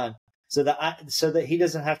to be done so that he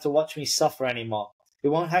doesn't have to watch me suffer anymore. He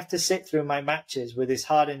won't have to sit through my matches with his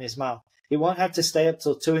heart in his mouth. He won't have to stay up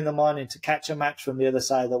till 2 a.m. to catch a match from the other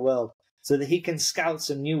side of the world so that he can scout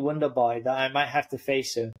some new wonder boy that I might have to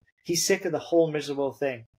face soon. He's sick of the whole miserable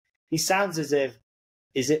thing. He sounds as if,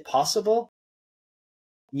 is it possible?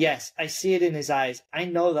 Yes, I see it in his eyes. I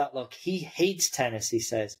know that look. He hates tennis, he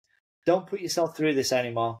says. Don't put yourself through this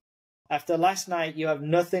anymore. After last night, you have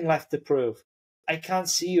nothing left to prove. I can't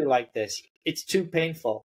see you like this. It's too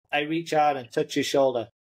painful. I reach out and touch his shoulder.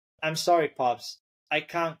 I'm sorry, Pops. I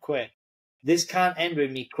can't quit. This can't end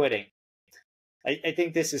with me quitting. I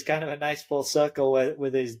think this is kind of a nice full circle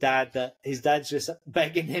with his dad, that his dad's just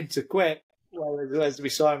begging him to quit. Whereas we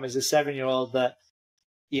saw him as a 7-year-old that,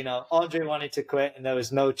 Andre wanted to quit and there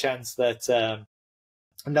was no chance that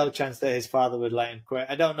no chance that his father would let him quit.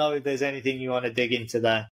 I don't know if there's anything you want to dig into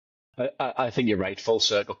there. I think you're right. Full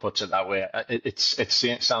circle puts it that way. It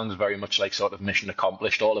sounds very much like sort of mission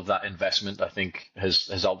accomplished. All of that investment, I think,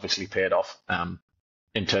 has obviously paid off.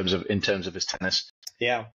 In terms of his tennis.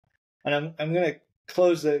 Yeah, and I'm going to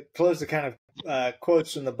close the kind of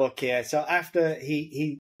quotes from the book here. So after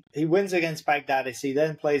he wins against Baghdadis, he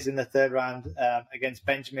then plays in the third round against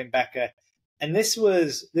Benjamin Becker. And this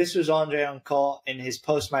was Andre on court in his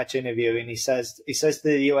post-match interview, and he says to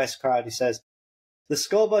the US crowd, he says, "The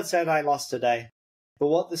scoreboard said I lost today, but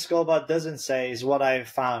what the scoreboard doesn't say is what I have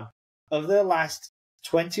found. Over the last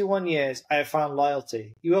 21 years, I have found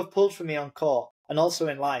loyalty. You have pulled for me on court, and also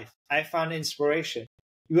in life. I have found inspiration.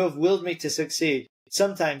 You have willed me to succeed,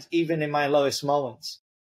 sometimes even in my lowest moments.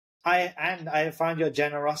 I have found your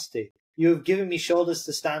generosity. You have given me shoulders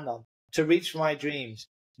to stand on, to reach for my dreams.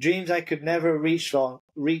 Dreams I could never reached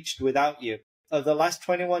without you. Over the last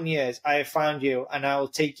 21 years, I have found you, and I will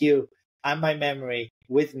take you and my memory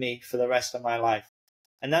with me for the rest of my life."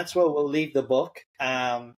 And that's where we'll leave the book.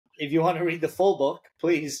 If you want to read the full book,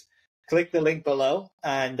 please click the link below.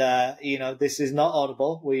 And, this is not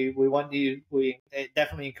Audible. We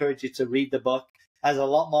definitely encourage you to read the book. It has a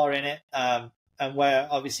lot more in it. And we're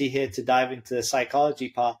obviously here to dive into the psychology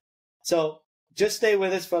part. So just stay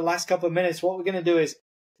with us for the last couple of minutes. What we're going to do is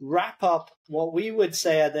wrap up what we would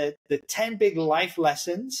say are the 10 big life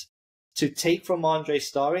lessons to take from Andre's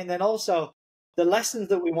story. And then also the lessons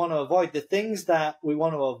that we want to avoid, the things that we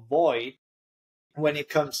want to avoid when it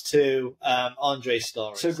comes to Andre's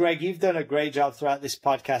story. So Greg, you've done a great job throughout this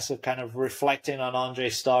podcast of kind of reflecting on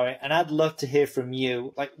Andre's story. And I'd love to hear from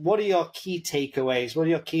you. Like, what are your key takeaways? What are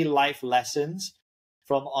your key life lessons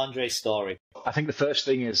from Andre's story? I think the first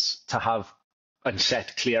thing is to have and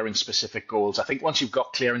set clear and specific goals. I think once you've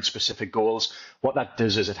got clear and specific goals, what that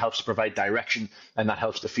does is it helps to provide direction, and that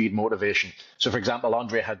helps to feed motivation. So for example,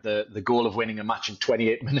 Andre had the goal of winning a match in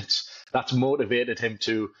 28 minutes. That's motivated him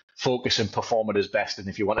to focus and perform at his best. And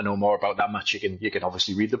if you want to know more about that match, you can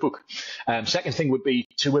obviously read the book. Second thing would be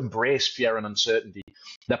to embrace fear and uncertainty.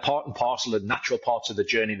 They're part and parcel of natural parts of the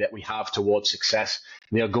journey that we have towards success.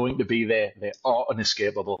 They are going to be there. They are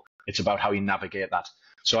inescapable. It's about how you navigate that.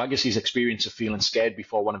 So Agassi's experience of feeling scared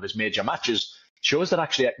before one of his major matches shows that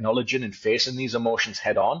actually acknowledging and facing these emotions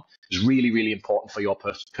head on is really, really important for your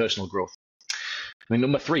personal growth. I mean,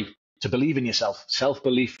 number 3, to believe in yourself.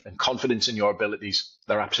 Self-belief and confidence in your abilities,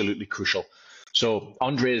 they're absolutely crucial. So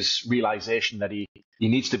Andre's realization that he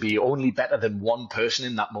needs to be only better than one person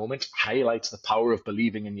in that moment highlights the power of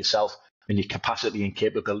believing in yourself and your capacity and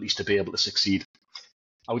capabilities to be able to succeed.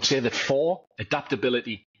 I would say that 4,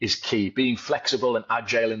 adaptability is key. Being flexible and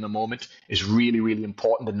agile in the moment is really, really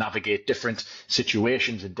important to navigate different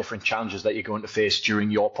situations and different challenges that you're going to face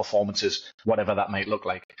during your performances, whatever that might look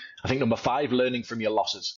like. I think number 5, learning from your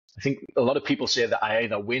losses. I think a lot of people say that I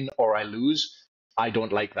either win or I lose. I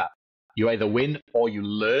don't like that. You either win or you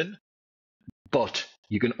learn, but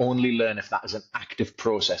you can only learn if that is an active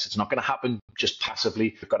process. It's not going to happen just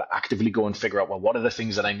passively. You've got to actively go and figure out, well, what are the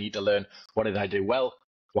things that I need to learn? What did I do well?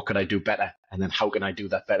 What could I do better? And then how can I do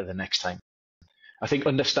that better the next time? I think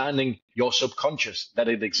understanding your subconscious, that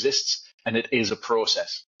it exists and it is a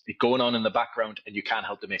process. It's going on in the background and you can't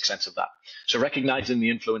help to make sense of that. So recognizing the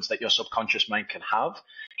influence that your subconscious mind can have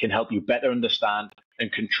can help you better understand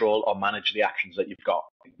and control or manage the actions that you've got.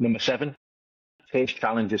 Number 7, face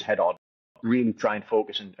challenges head on. Really try and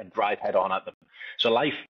focus and drive head on at them. So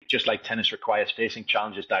life, just like tennis, requires facing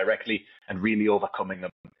challenges directly and really overcoming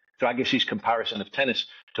them. So Agassi's comparison of tennis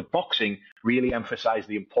to boxing really emphasized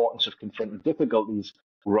the importance of confronting difficulties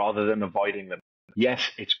rather than avoiding them.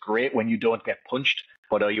 Yes, it's great when you don't get punched,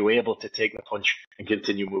 but are you able to take the punch and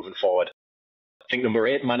continue moving forward? I think number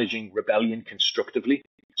 8, managing rebellion constructively.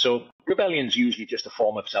 So rebellion is usually just a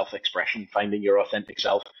form of self-expression, finding your authentic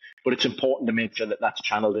self, but it's important to make sure that that's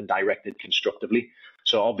channeled and directed constructively.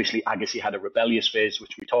 So obviously Agassi had a rebellious phase,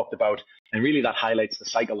 which we talked about, and really that highlights the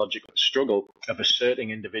psychological struggle of asserting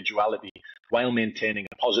individuality while maintaining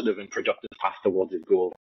a positive and productive path towards his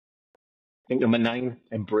goal. I think number 9,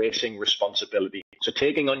 embracing responsibility. So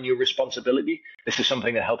taking on new responsibility, this is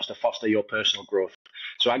something that helps to foster your personal growth.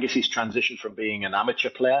 So Agassi's transition from being an amateur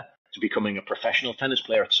player to becoming a professional tennis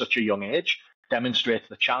player at such a young age demonstrates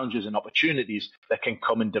the challenges and opportunities that can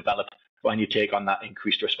come and develop when you take on that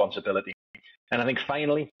increased responsibility. And I think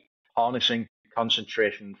finally, harnessing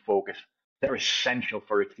concentration and focus. They're essential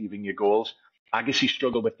for achieving your goals. Agassi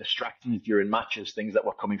struggled with distractions during matches, things that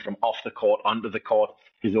were coming from off the court, onto the court,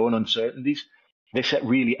 his own uncertainties. This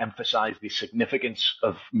really emphasized the significance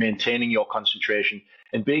of maintaining your concentration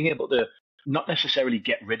and being able to not necessarily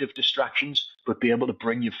get rid of distractions, but be able to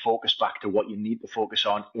bring your focus back to what you need to focus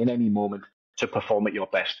on in any moment to perform at your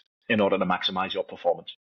best in order to maximize your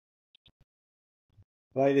performance.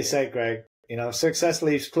 Like you say, Greg, success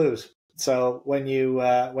leaves clues. So when you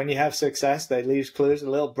have success, they leave clues,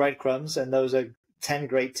 little breadcrumbs, and those are 10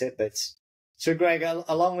 great tidbits. So, Greg,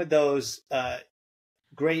 along with those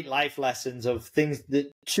great life lessons of things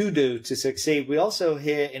that to do to succeed, we also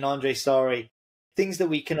hear in Andre's story things that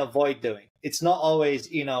we can avoid doing. It's not always,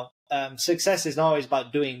 success is not always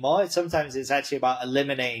about doing more. Sometimes it's actually about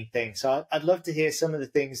eliminating things. So I'd love to hear some of the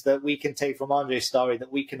things that we can take from Andre's story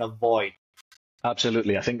that we can avoid.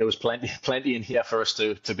 Absolutely. I think there was plenty in here for us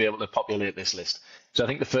to be able to populate this list. So I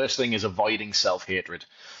think the first thing is avoiding self-hatred.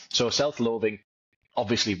 So self-loathing,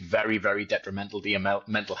 obviously very, very detrimental to your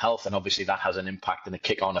mental health. And obviously that has an impact and a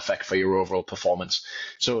kick-on effect for your overall performance.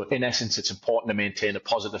 So in essence, it's important to maintain a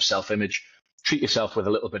positive self-image. Treat yourself with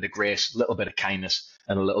a little bit of grace, a little bit of kindness,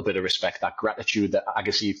 and a little bit of respect. That gratitude that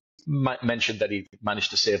Agassi mentioned that he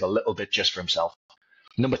managed to save a little bit just for himself.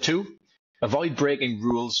 Number 2, avoid breaking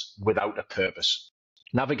rules without a purpose.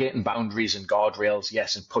 Navigating boundaries and guardrails,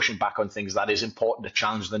 yes, and pushing back on things, that is important to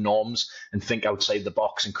challenge the norms and think outside the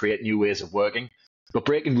box and create new ways of working. But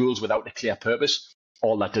breaking rules without a clear purpose,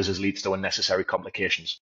 all that does is leads to unnecessary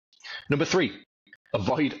complications. Number 3,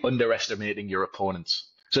 avoid underestimating your opponents.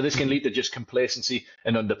 So this can lead to just complacency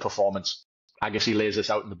and underperformance. Agassi lays this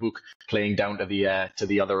out in the book, playing down to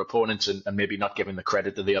the other opponents and maybe not giving the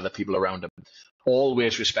credit to the other people around him.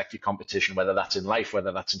 Always respect your competition, whether that's in life,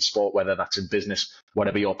 whether that's in sport, whether that's in business,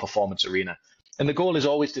 whatever your performance arena. And the goal is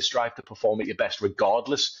always to strive to perform at your best,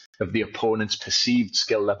 regardless of the opponent's perceived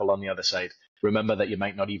skill level on the other side. Remember that you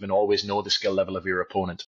might not even always know the skill level of your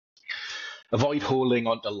opponent. Avoid holding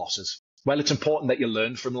on to losses. Well, it's important that you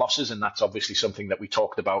learn from losses, and that's obviously something that we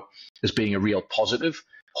talked about as being a real positive.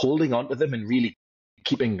 Holding on to them and really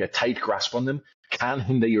keeping a tight grasp on them can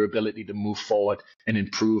hinder your ability to move forward and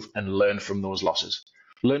improve and learn from those losses.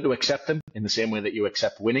 Learn to accept them in the same way that you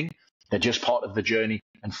accept winning. They're just part of the journey,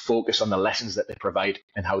 and focus on the lessons that they provide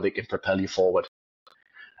and how they can propel you forward.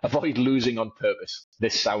 Avoid losing on purpose.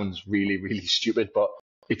 This sounds really, really stupid, but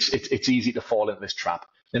it's easy to fall into this trap.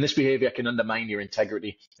 And this behavior can undermine your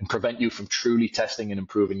integrity and prevent you from truly testing and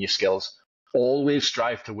improving your skills. Always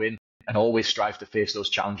strive to win and always strive to face those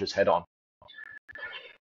challenges head on.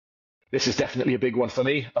 This is definitely a big one for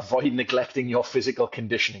me. Avoid neglecting your physical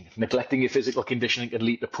conditioning. Neglecting your physical conditioning can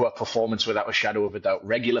lead to poor performance without a shadow of a doubt.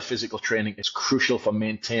 Regular physical training is crucial for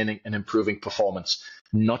maintaining and improving performance.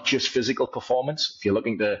 Not just physical performance. If you're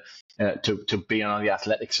looking to be on the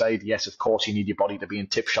athletic side, yes, of course, you need your body to be in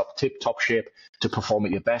tip-top shape to perform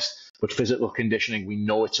at your best. But physical conditioning, we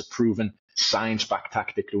know it's a proven science-backed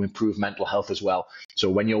tactic to improve mental health as well. So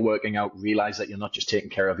when you're working out, realize that you're not just taking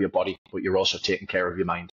care of your body, but you're also taking care of your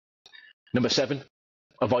mind. Number 7,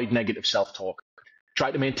 avoid negative self-talk.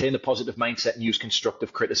 Try to maintain a positive mindset and use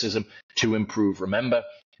constructive criticism to improve. Remember,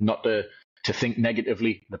 not to think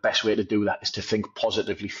negatively. The best way to do that is to think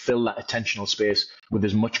positively. Fill that attentional space with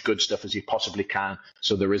as much good stuff as you possibly can,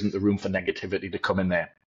 so there isn't the room for negativity to come in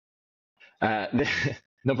there.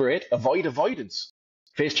 Number 8, avoid avoidance.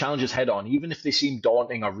 Face challenges head on, even if they seem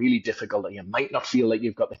daunting or really difficult, or you might not feel like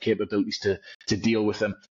you've got the capabilities to deal with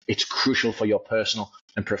them. It's crucial for your personal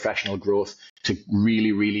and professional growth to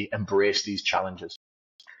really, really embrace these challenges.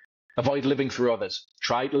 Avoid living through others.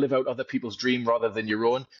 Try to live out other people's dream rather than your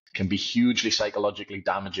own. It can be hugely psychologically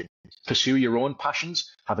damaging. Pursue your own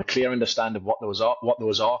passions, have a clear understanding of what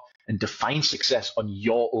those are, and define success on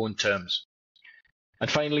your own terms.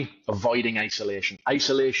 And finally, avoiding isolation.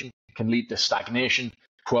 Isolation can lead to stagnation,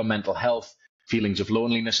 poor mental health, feelings of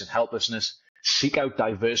loneliness and helplessness. Seek out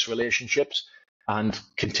diverse relationships and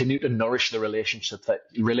continue to nourish the relationships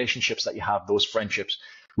that you have, those friendships.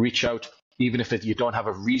 Reach out, even if you don't have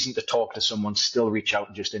a reason to talk to someone, still reach out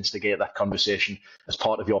and just instigate that conversation as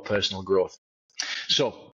part of your personal growth.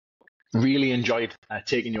 So, really enjoyed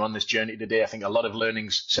taking you on this journey today. I think a lot of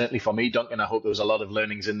learnings, certainly for me, Duncan. I hope there was a lot of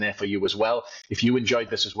learnings in there for you as well. If you enjoyed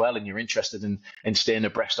this as well and you're interested in staying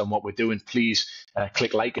abreast on what we're doing, please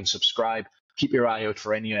click like and subscribe. Keep your eye out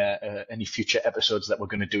for any future episodes that we're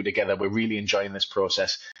going to do together. We're really enjoying this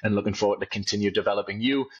process and looking forward to continue developing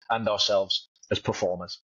you and ourselves as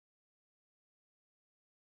performers.